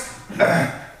ignites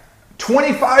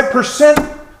 25%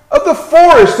 of the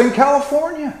forest in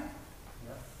California.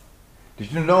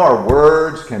 Did you know our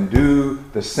words can do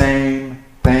the same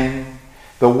thing?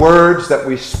 The words that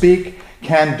we speak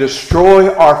can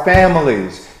destroy our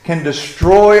families, can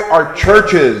destroy our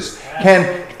churches,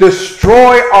 can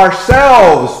destroy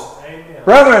ourselves. Amen.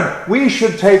 Brethren, we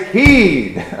should take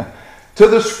heed to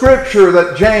the scripture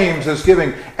that James is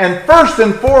giving. And first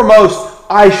and foremost,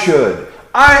 I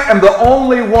am the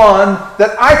only one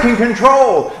that I can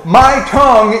control. My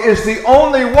tongue is the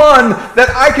only one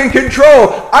that I can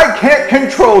control. I can't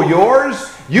control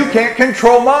yours. You can't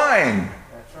control mine.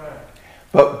 That's right.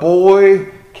 But boy,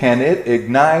 can it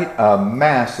ignite a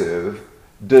massive,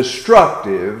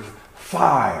 destructive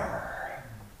fire.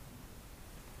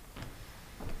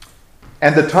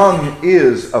 And the tongue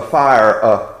is a fire,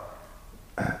 a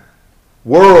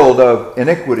world of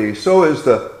iniquity. So is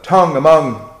the tongue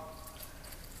among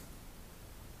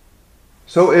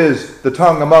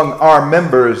our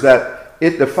members, that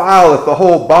it defileth the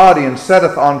whole body and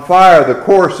setteth on fire the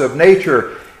course of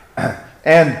nature,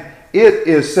 and it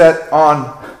is set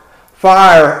on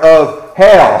fire of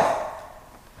hell.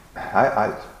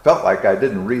 I felt like I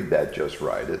didn't read that just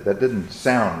right. That didn't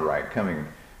sound right coming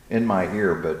in my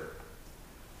ear, but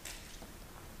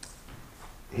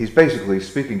he's basically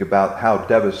speaking about how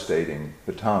devastating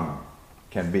the tongue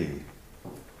can be.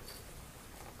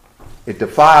 It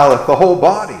defileth the whole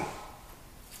body,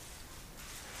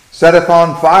 setteth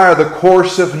on fire the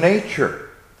course of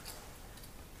nature,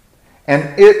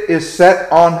 and it is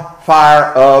set on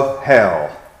fire of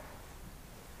hell.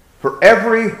 For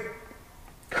every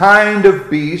kind of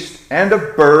beast, and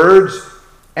of birds,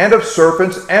 and of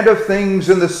serpents, and of things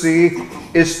in the sea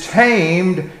is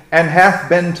tamed, and hath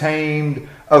been tamed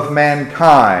of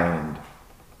mankind.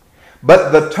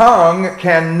 But the tongue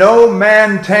can no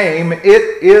man tame.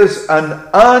 It is an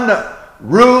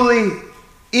unruly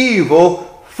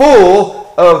evil,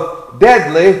 full of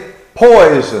deadly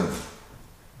poison.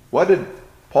 What did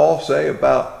Paul say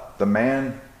about the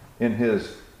man in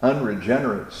his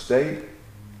unregenerate state?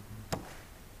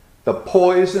 The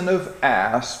poison of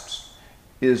asps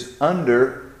is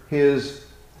under his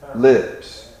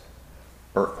lips.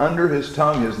 Or under his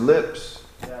tongue, his lips.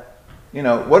 You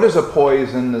know, what does a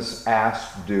poisonous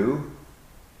asp do?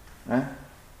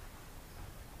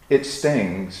 It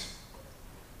stings,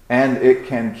 and it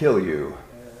can kill you.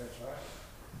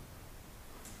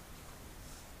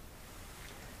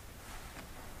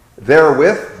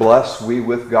 Therewith bless we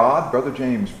with God. Brother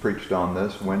James preached on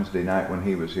this Wednesday night when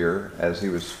he was here, as he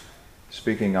was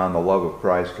speaking on the love of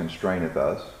Christ constraineth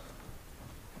us.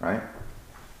 Right?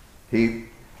 He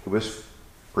was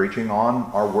preaching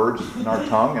on our words and our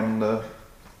tongue and the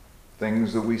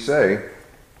things that we say.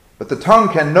 But the tongue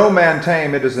can no man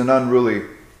tame. It is an unruly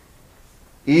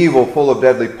evil, full of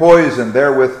deadly poison.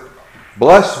 Therewith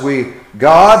bless we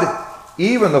God,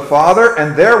 even the Father,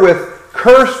 and therewith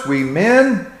curse we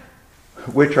men,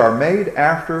 which are made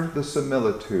after the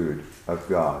similitude of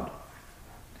God.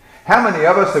 How many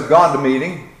of us have gone to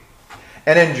meeting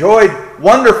and enjoyed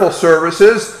wonderful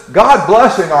services, God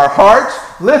blessing our hearts,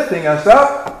 lifting us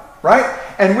up, right?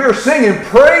 And we're singing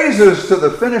praises to the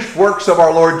finished works of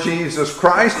our Lord Jesus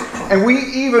Christ, and we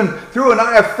even, through an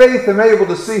eye of faith, am able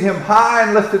to see Him high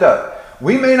and lifted up.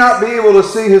 We may not be able to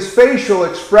see His facial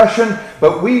expression,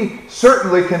 but we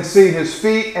certainly can see His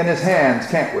feet and His hands,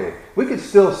 can't we? We can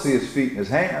still see His feet and His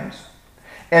hands.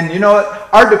 And you know what?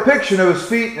 Our depiction of His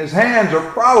feet and His hands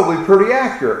are probably pretty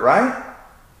accurate, right?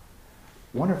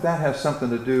 Wonder if that has something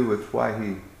to do with why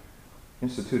He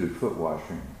instituted foot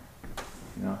washing.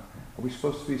 You know, are we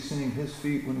supposed to be seeing His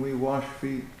feet when we wash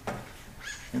feet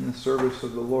in the service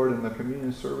of the Lord, in the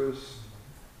communion service?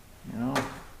 You know,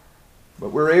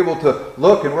 but we're able to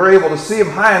look and we're able to see Him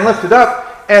high and lifted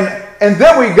up, and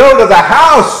then we go to the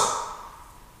house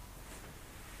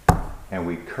and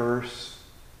we curse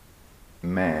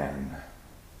man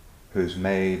who's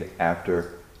made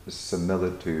after the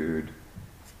similitude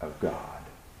of God.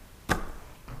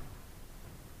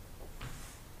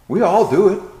 We all do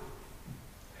it.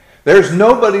 There's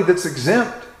nobody that's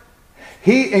exempt.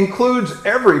 He includes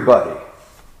everybody.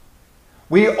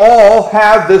 We all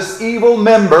have this evil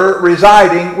member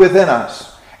residing within us.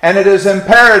 And it is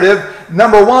imperative,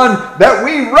 number one, that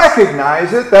we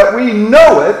recognize it, that we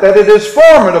know it, that it is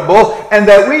formidable, and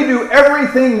that we do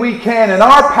everything we can in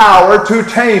our power to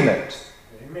tame it.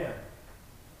 Amen.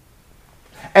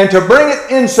 And to bring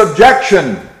it in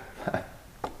subjection.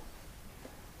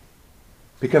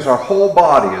 Because our whole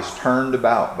body is turned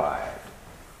about by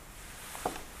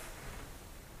it.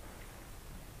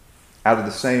 Out of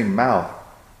the same mouth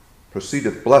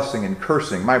proceedeth blessing and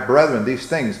cursing. My brethren, these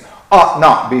things ought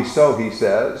not be so, he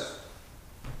says.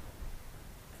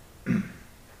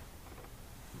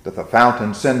 Doth a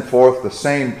fountain send forth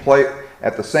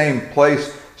at the same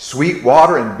place sweet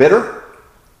water and bitter?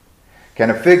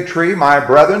 Can a fig tree, my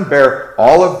brethren, bear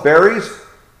olive berries,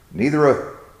 neither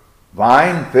a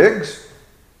vine figs?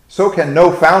 So can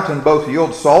no fountain both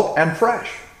yield salt and fresh.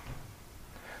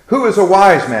 Who is a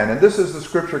wise man? And this is the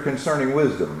scripture concerning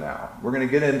wisdom now. We're going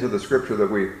to get into the scripture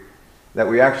that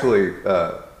we actually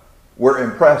were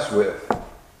impressed with.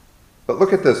 But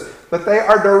look at this. But they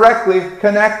are directly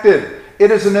connected.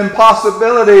 It is an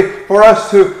impossibility for us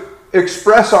to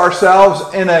express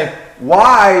ourselves in a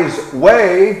wise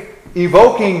way,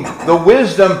 evoking the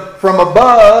wisdom from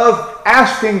above,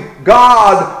 asking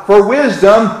God for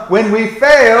wisdom when we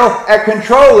fail at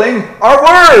controlling our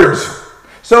words.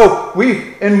 So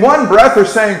we, in one breath, are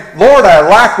saying, Lord, I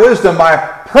lack wisdom.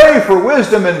 I pray for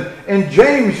wisdom. And in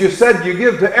James, you said you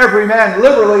give to every man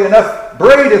liberally, enough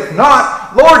braideth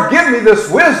not. Lord, give me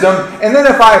this wisdom. And then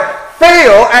if I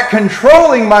fail at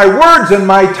controlling my words and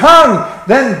my tongue,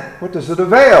 then what does it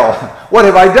avail? What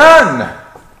have I done?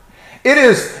 It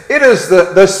is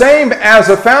the same as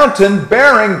a fountain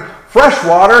bearing fresh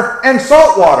water and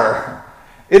salt water.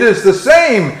 It is the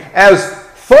same as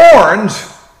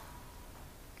thorns,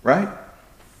 right,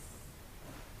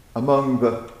 among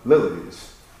the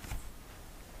lilies.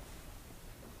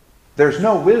 There's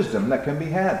no wisdom that can be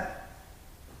had.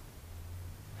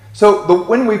 So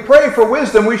when we pray for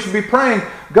wisdom, we should be praying,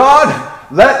 God,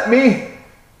 let me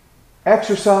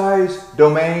exercise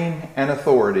domain and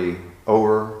authority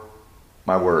over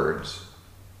my words.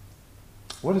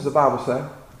 What does the Bible say?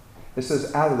 It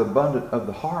says, out of the abundance of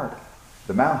the heart,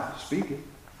 the mouth speaketh.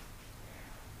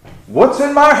 What's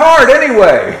in my heart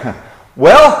anyway?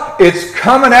 Well, it's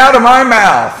coming out of my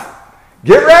mouth.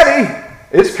 Get ready.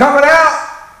 It's coming out.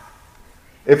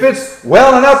 If it's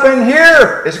welling up in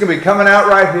here, it's going to be coming out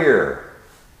right here.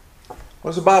 What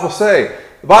does the Bible say?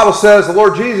 The Bible says, the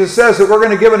Lord Jesus says that we're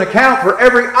going to give an account for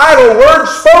every idle word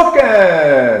spoken.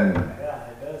 Yeah,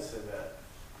 it does say that.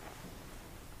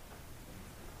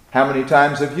 How many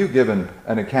times have you given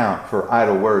an account for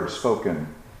idle words spoken?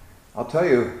 I'll tell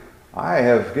you, I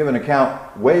have given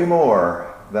account way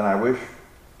more than I wish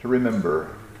to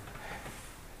remember.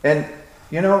 And,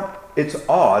 you know, it's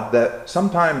odd that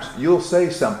sometimes you'll say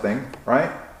something, right?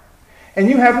 And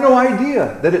you have no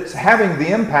idea that it's having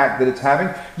the impact that it's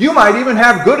having. You might even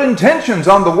have good intentions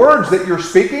on the words that you're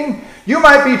speaking. You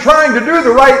might be trying to do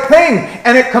the right thing,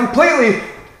 and it completely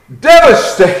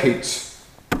devastates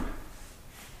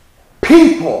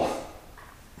people,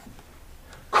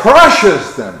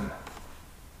 crushes them.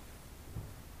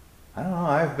 I don't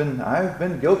know, I've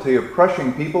been guilty of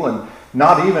crushing people and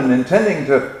not even intending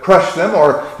to crush them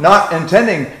or not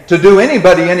intending to do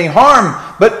anybody any harm,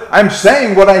 but I'm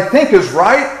saying what I think is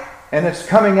right and it's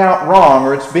coming out wrong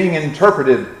or it's being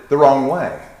interpreted the wrong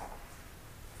way.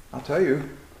 I'll tell you,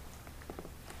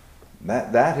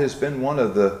 that has been one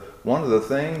of the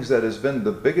things that has been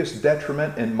the biggest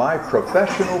detriment in my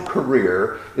professional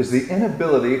career is the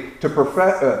inability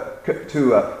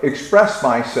to express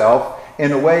myself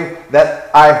in a way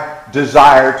that I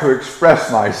desire to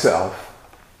express myself.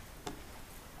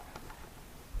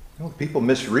 You know, people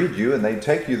misread you and they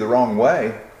take you the wrong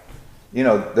way. You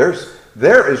know, there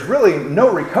is really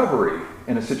no recovery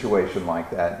in a situation like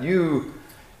that. You,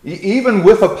 even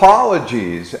with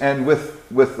apologies and with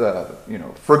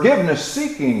forgiveness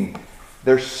seeking,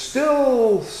 there's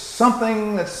still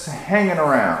something that's hanging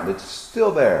around. It's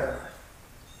still there.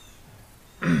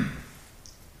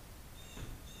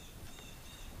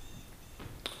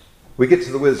 We get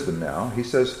to the wisdom now. He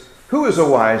says, who is a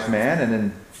wise man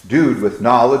and endued with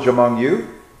knowledge among you?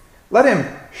 Let him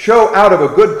show out of a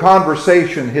good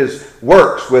conversation his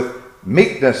works with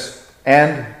meekness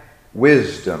and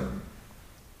wisdom.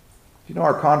 You know,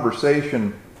 our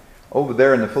conversation over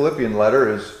there in the Philippian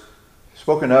letter is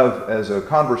spoken of as a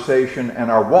conversation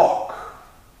and our walk.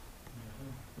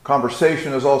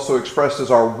 Conversation is also expressed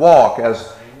as our walk,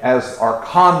 as our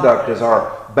conduct, as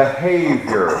our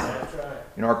behavior.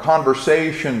 You know, our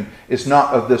conversation is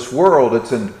not of this world,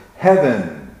 it's in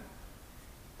heaven,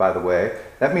 by the way.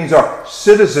 That means our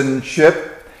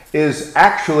citizenship is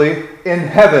actually in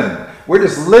heaven. We're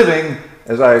just living,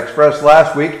 as I expressed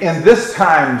last week, in this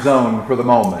time zone for the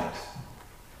moment.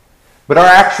 But our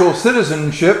actual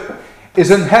citizenship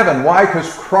is in heaven. Why?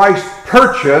 Because Christ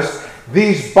purchased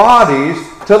these bodies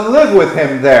to live with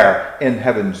him there in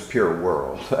heaven's pure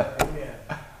world.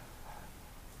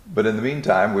 But in the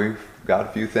meantime, we've got a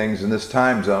few things in this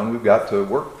time zone we've got to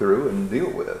work through and deal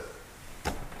with.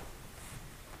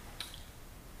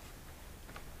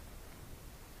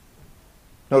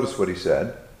 Notice what he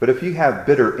said. But if you have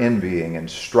bitter envying and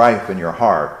strife in your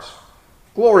hearts,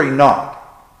 glory not,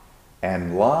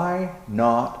 and lie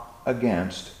not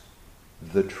against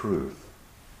the truth.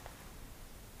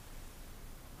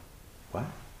 What?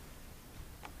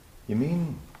 You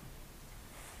mean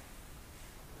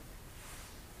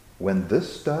when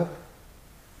this stuff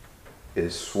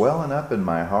is swelling up in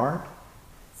my heart,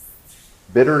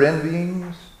 bitter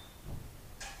envyings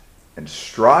and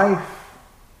strife,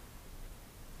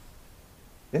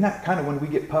 isn't that kind of when we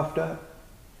get puffed up?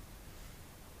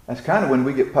 That's kind of when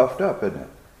we get puffed up, isn't it?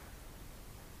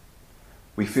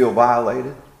 We feel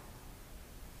violated.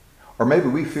 Or maybe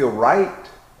we feel right.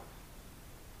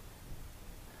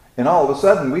 And all of a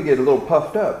sudden we get a little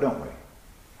puffed up, don't we?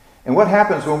 And what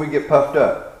happens when we get puffed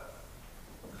up?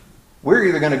 We're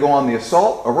either going to go on the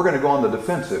assault or we're going to go on the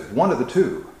defensive. One of the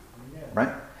two.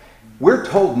 Right? We're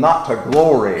told not to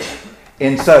glory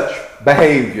in such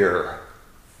behavior.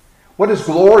 What is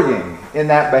glorying in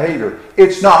that behavior?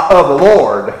 It's not of the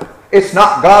Lord. It's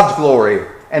not God's glory.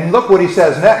 And look what he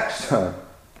says next.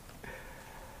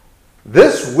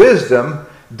 This wisdom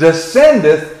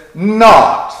descendeth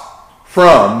not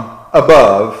from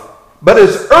above, but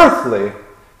is earthly,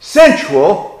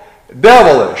 sensual,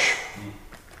 devilish.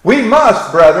 We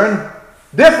must, brethren,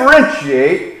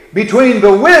 differentiate between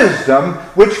the wisdom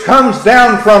which comes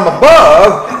down from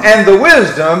above and the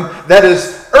wisdom that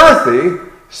is earthy,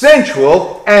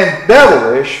 sensual, and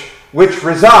devilish, which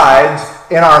resides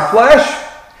in our flesh,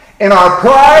 in our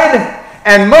pride,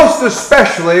 and most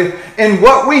especially in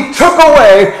what we took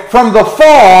away from the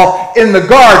fall in the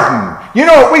garden. You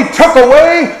know what we took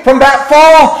away from that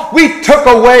fall? We took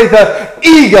away the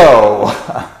ego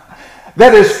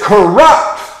that is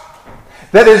corrupt,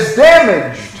 that is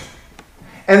damaged,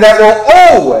 and that will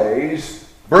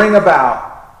always bring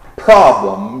about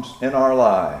problems in our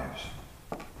lives.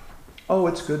 Oh,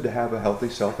 it's good to have a healthy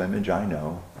self-image, I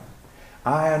know.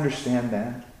 I understand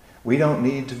that. We don't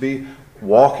need to be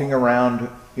walking around,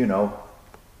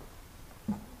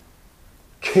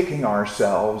 kicking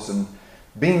ourselves and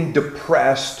being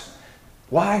depressed.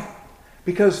 Why?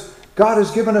 Because God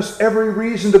has given us every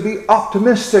reason to be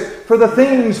optimistic for the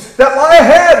things that lie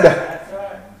ahead. That's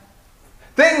right.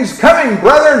 Things coming,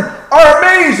 brethren, are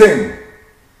amazing.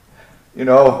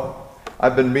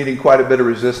 I've been meeting quite a bit of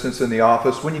resistance in the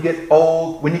office. When you get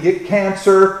old, when you get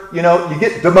cancer, you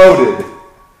get demoted,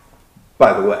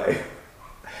 by the way.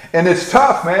 And it's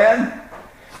tough, man.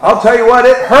 I'll tell you what,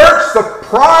 it hurts the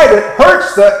pride, it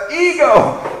hurts the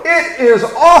ego. It is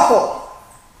awful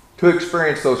to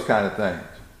experience those kind of things.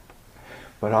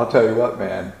 But I'll tell you what,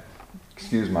 man,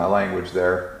 excuse my language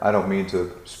there. I don't mean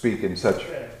to speak in such,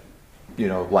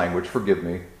 language, forgive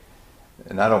me.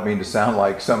 And I don't mean to sound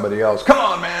like somebody else. Come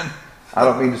on, man. I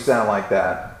don't mean to sound like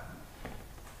that.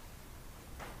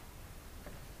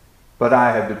 But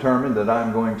I have determined that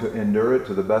I'm going to endure it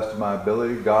to the best of my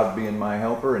ability, God being my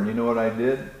helper. And you know what I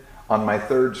did? On my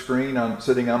third screen,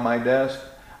 sitting on my desk,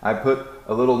 I put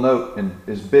a little note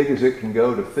as big as it can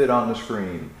go to fit on the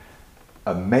screen.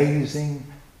 Amazing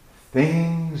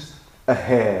things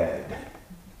ahead.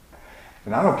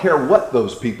 And I don't care what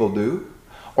those people do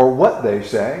or what they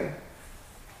say.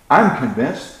 I'm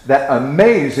convinced that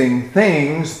amazing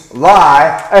things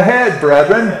lie ahead,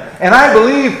 brethren. And I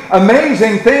believe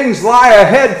amazing things lie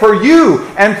ahead for you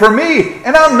and for me.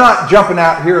 And I'm not jumping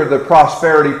out here the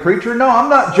prosperity preacher. No, I'm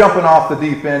not jumping off the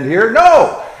deep end here.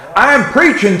 No, I'm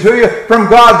preaching to you from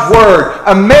God's Word.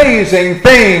 Amazing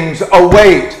things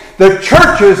await the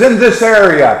churches in this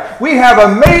area. We have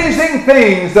amazing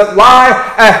things that lie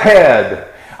ahead.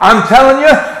 I'm telling you,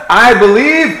 I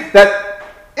believe that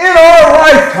in our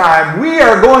lifetime, we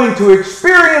are going to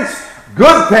experience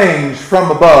good things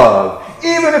from above.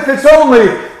 Even if it's only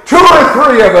 2 or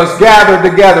 3 of us gathered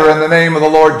together in the name of the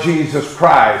Lord Jesus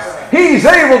Christ. He's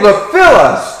able to fill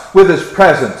us with His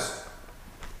presence.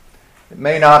 It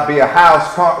may not be a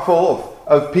house full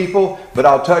of people, but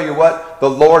I'll tell you what, the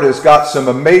Lord has got some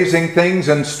amazing things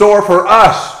in store for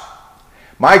us.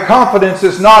 My confidence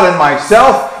is not in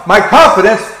myself. My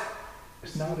confidence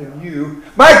is not in you.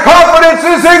 My confidence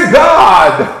is in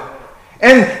God.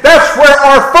 And that's where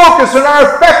our focus and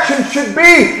our affection should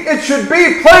be. It should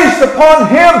be placed upon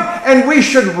Him, and we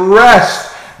should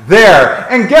rest there.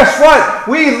 And guess what?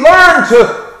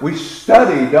 We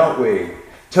study, don't we?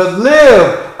 To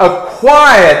live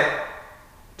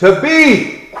to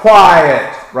be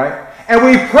quiet, right? And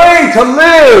we pray to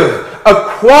live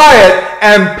a quiet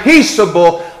and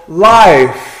peaceable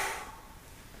life.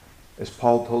 As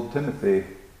Paul told Timothy,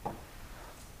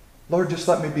 Lord, just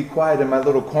let me be quiet in my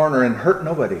little corner and hurt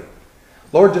nobody.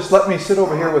 Lord, just let me sit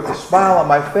over here with a smile on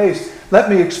my face. Let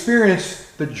me experience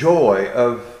the joy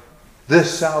of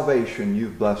this salvation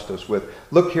you've blessed us with.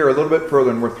 Look here a little bit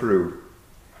further and we're through.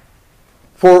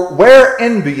 For where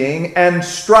envying and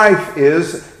strife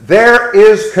is, there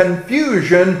is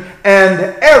confusion and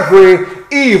every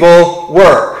evil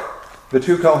work. The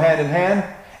two go hand in hand,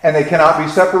 and they cannot be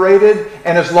separated.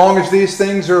 And as long as these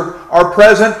things are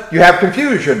present, you have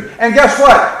confusion. And guess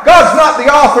what? God's not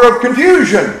the author of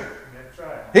confusion. That's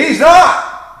right. He's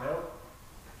not. Nope.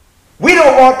 We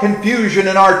don't want confusion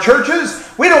in our churches.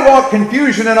 We don't want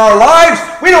confusion in our lives.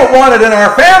 We don't want it in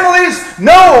our families.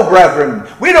 No, brethren.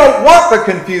 We don't want the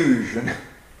confusion.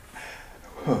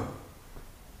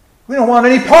 We don't want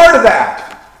any part of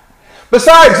that.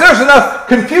 Besides, there's enough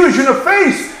confusion of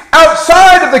faith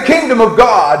outside of the kingdom of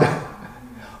God.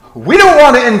 We don't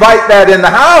want to invite that in the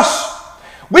house.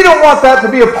 We don't want that to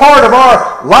be a part of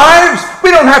our lives.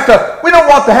 We don't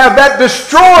want to have that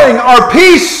destroying our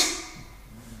peace.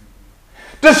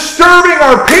 Disturbing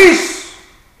our peace.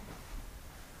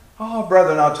 Oh,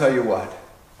 brethren, I'll tell you what.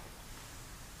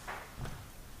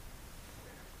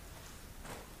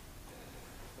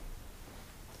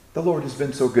 The Lord has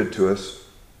been so good to us.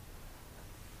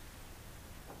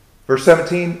 Verse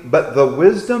 17, but the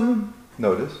wisdom,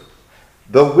 notice,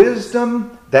 the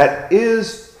wisdom that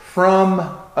is from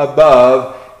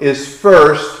above is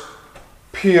first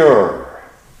pure.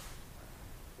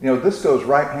 You know, this goes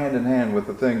right hand in hand with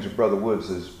the things that Brother Woods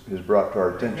has brought to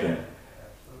our attention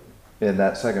in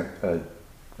that second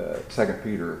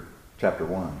Peter chapter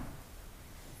 1.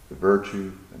 The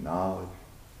virtue, the knowledge,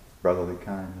 brotherly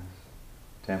kindness,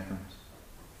 temperance,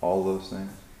 all those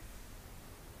things.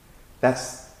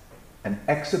 That's an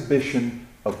exhibition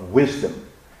of wisdom.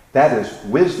 That is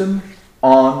wisdom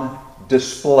on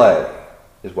display,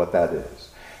 is what that is.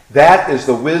 That is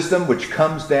the wisdom which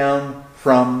comes down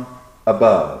from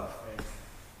above.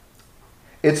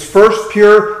 It's first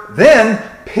pure, then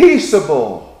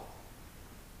peaceable.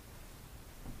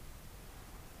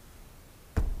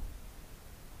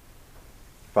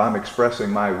 If I'm expressing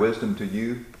my wisdom to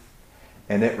you,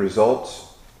 and it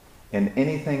results in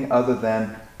anything other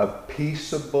than a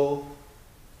peaceable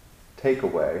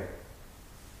takeaway,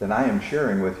 then I am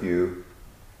sharing with you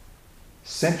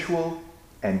sensual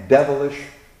and devilish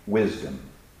wisdom.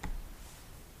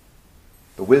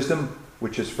 The wisdom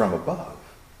which is from above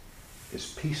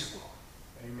is peaceable.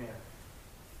 Amen.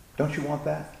 Don't you want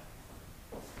that?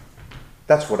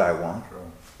 That's what I want.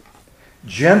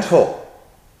 Gentle.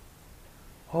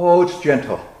 Oh, it's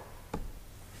gentle.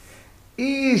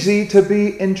 Easy to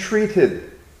be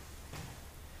entreated.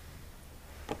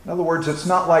 In other words, it's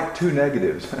not like two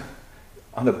negatives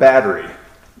on a battery,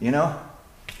 you know?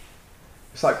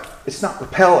 It's like, it's not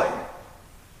repelling.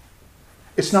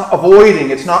 It's not avoiding.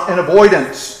 It's not an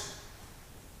avoidance.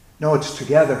 No, it's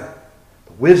together.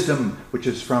 The wisdom which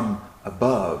is from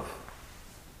above.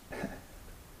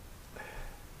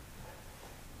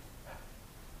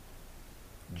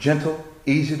 Gentle,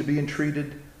 easy to be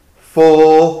entreated,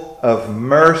 full of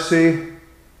mercy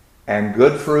and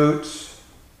good fruits,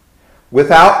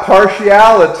 without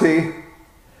partiality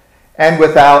and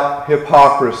without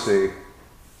hypocrisy.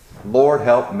 Lord,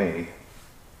 help me.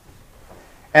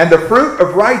 And the fruit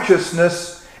of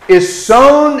righteousness is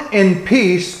sown in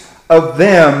peace of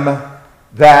them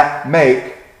that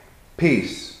make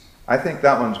peace. I think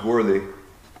that one's worthy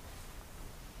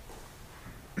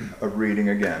of reading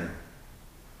again.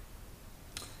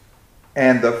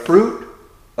 And the fruit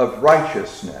of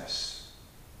righteousness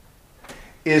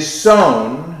is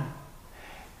sown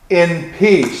in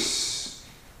peace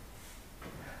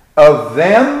of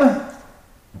them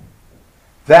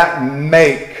that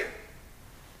make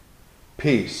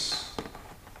peace.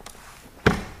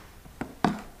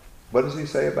 What does he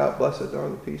say about blessed are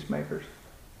the peacemakers?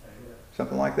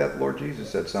 Something like that. The Lord Jesus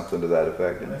said something to that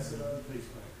effect. Didn't he? Blessed are the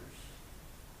peacemakers.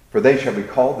 For they shall be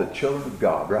called the children of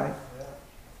God, right?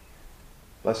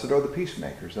 Blessed are the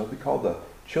peacemakers. They'll be called the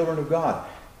children of God.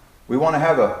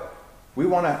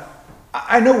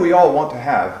 I know we all want to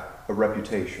have a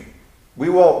reputation. We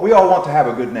all want to have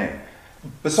a good name.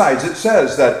 Besides, it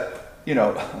says that, you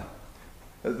know,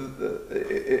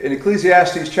 in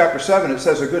Ecclesiastes chapter 7, it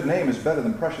says a good name is better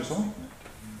than precious ointment.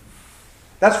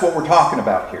 That's what we're talking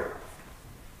about here.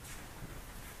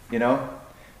 You know,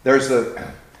 there's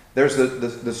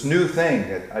this new thing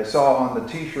that I saw on the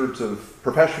t-shirts of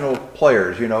professional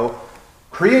players, you know,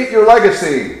 create your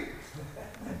legacy.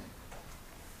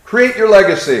 Create your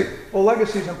legacy. Well,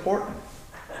 legacy is important.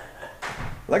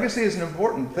 Legacy is an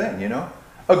important thing, you know.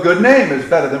 A good name is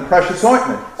better than precious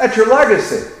ointment. That's your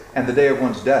legacy. And the day of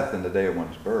one's death and the day of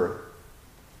one's birth.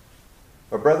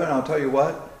 But brethren, I'll tell you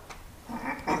what.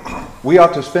 We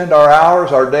ought to spend our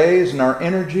hours, our days, and our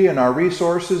energy, and our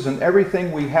resources, and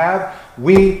everything we have.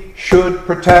 We should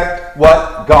protect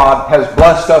what God has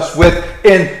blessed us with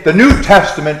in the New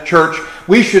Testament church.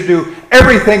 We should do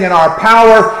everything in our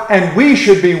power, and we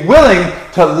should be willing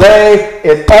to lay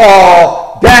it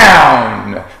all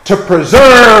down to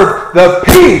preserve the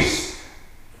peace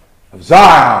of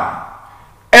Zion.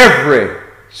 Every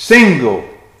single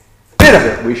bit of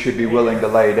it we should be willing to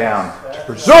lay down to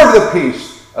preserve the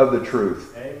peace of the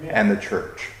truth and the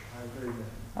church.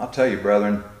 I'll tell you,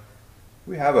 brethren,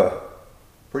 we have a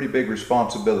pretty big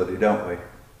responsibility, don't we?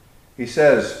 He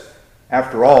says,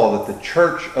 after all, that the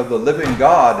church of the living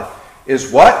God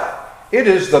is what? It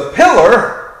is the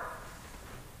pillar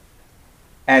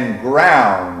and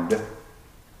ground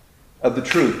of the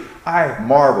truth. I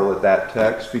marvel at that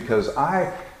text because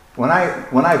when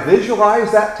I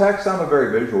visualize that text, I'm a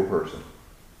very visual person.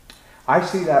 I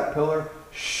see that pillar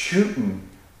shooting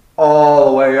all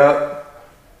the way up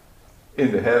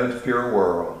into heaven's pure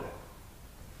world.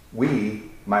 We,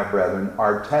 my brethren,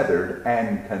 are tethered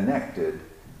and connected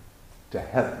to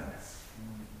heaven.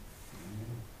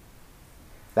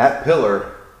 That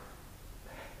pillar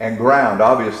and ground,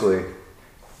 obviously,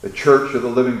 the church of the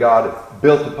living God,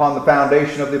 built upon the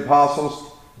foundation of the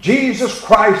apostles, Jesus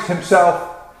Christ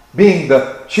himself being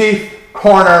the chief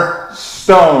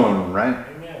cornerstone, right?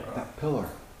 Amen. That pillar.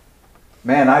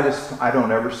 Man, I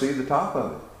don't ever see the top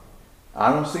of it.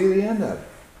 I don't see the end of it.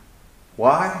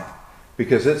 Why?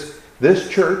 Because this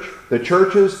church, the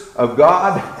churches of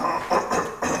God,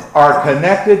 are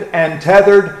connected and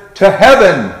tethered to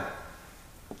heaven.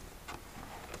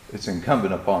 It's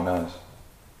incumbent upon us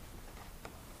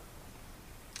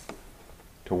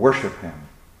to worship Him.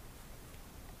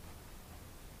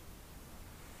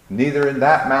 Neither in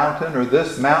that mountain or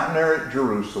this mountain or at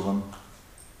Jerusalem,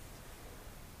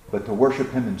 but to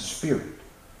worship Him in spirit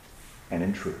and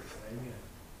in truth. Amen.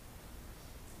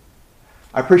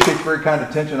 I appreciate your very kind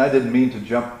attention. I didn't mean to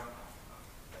jump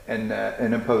and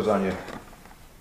impose on you.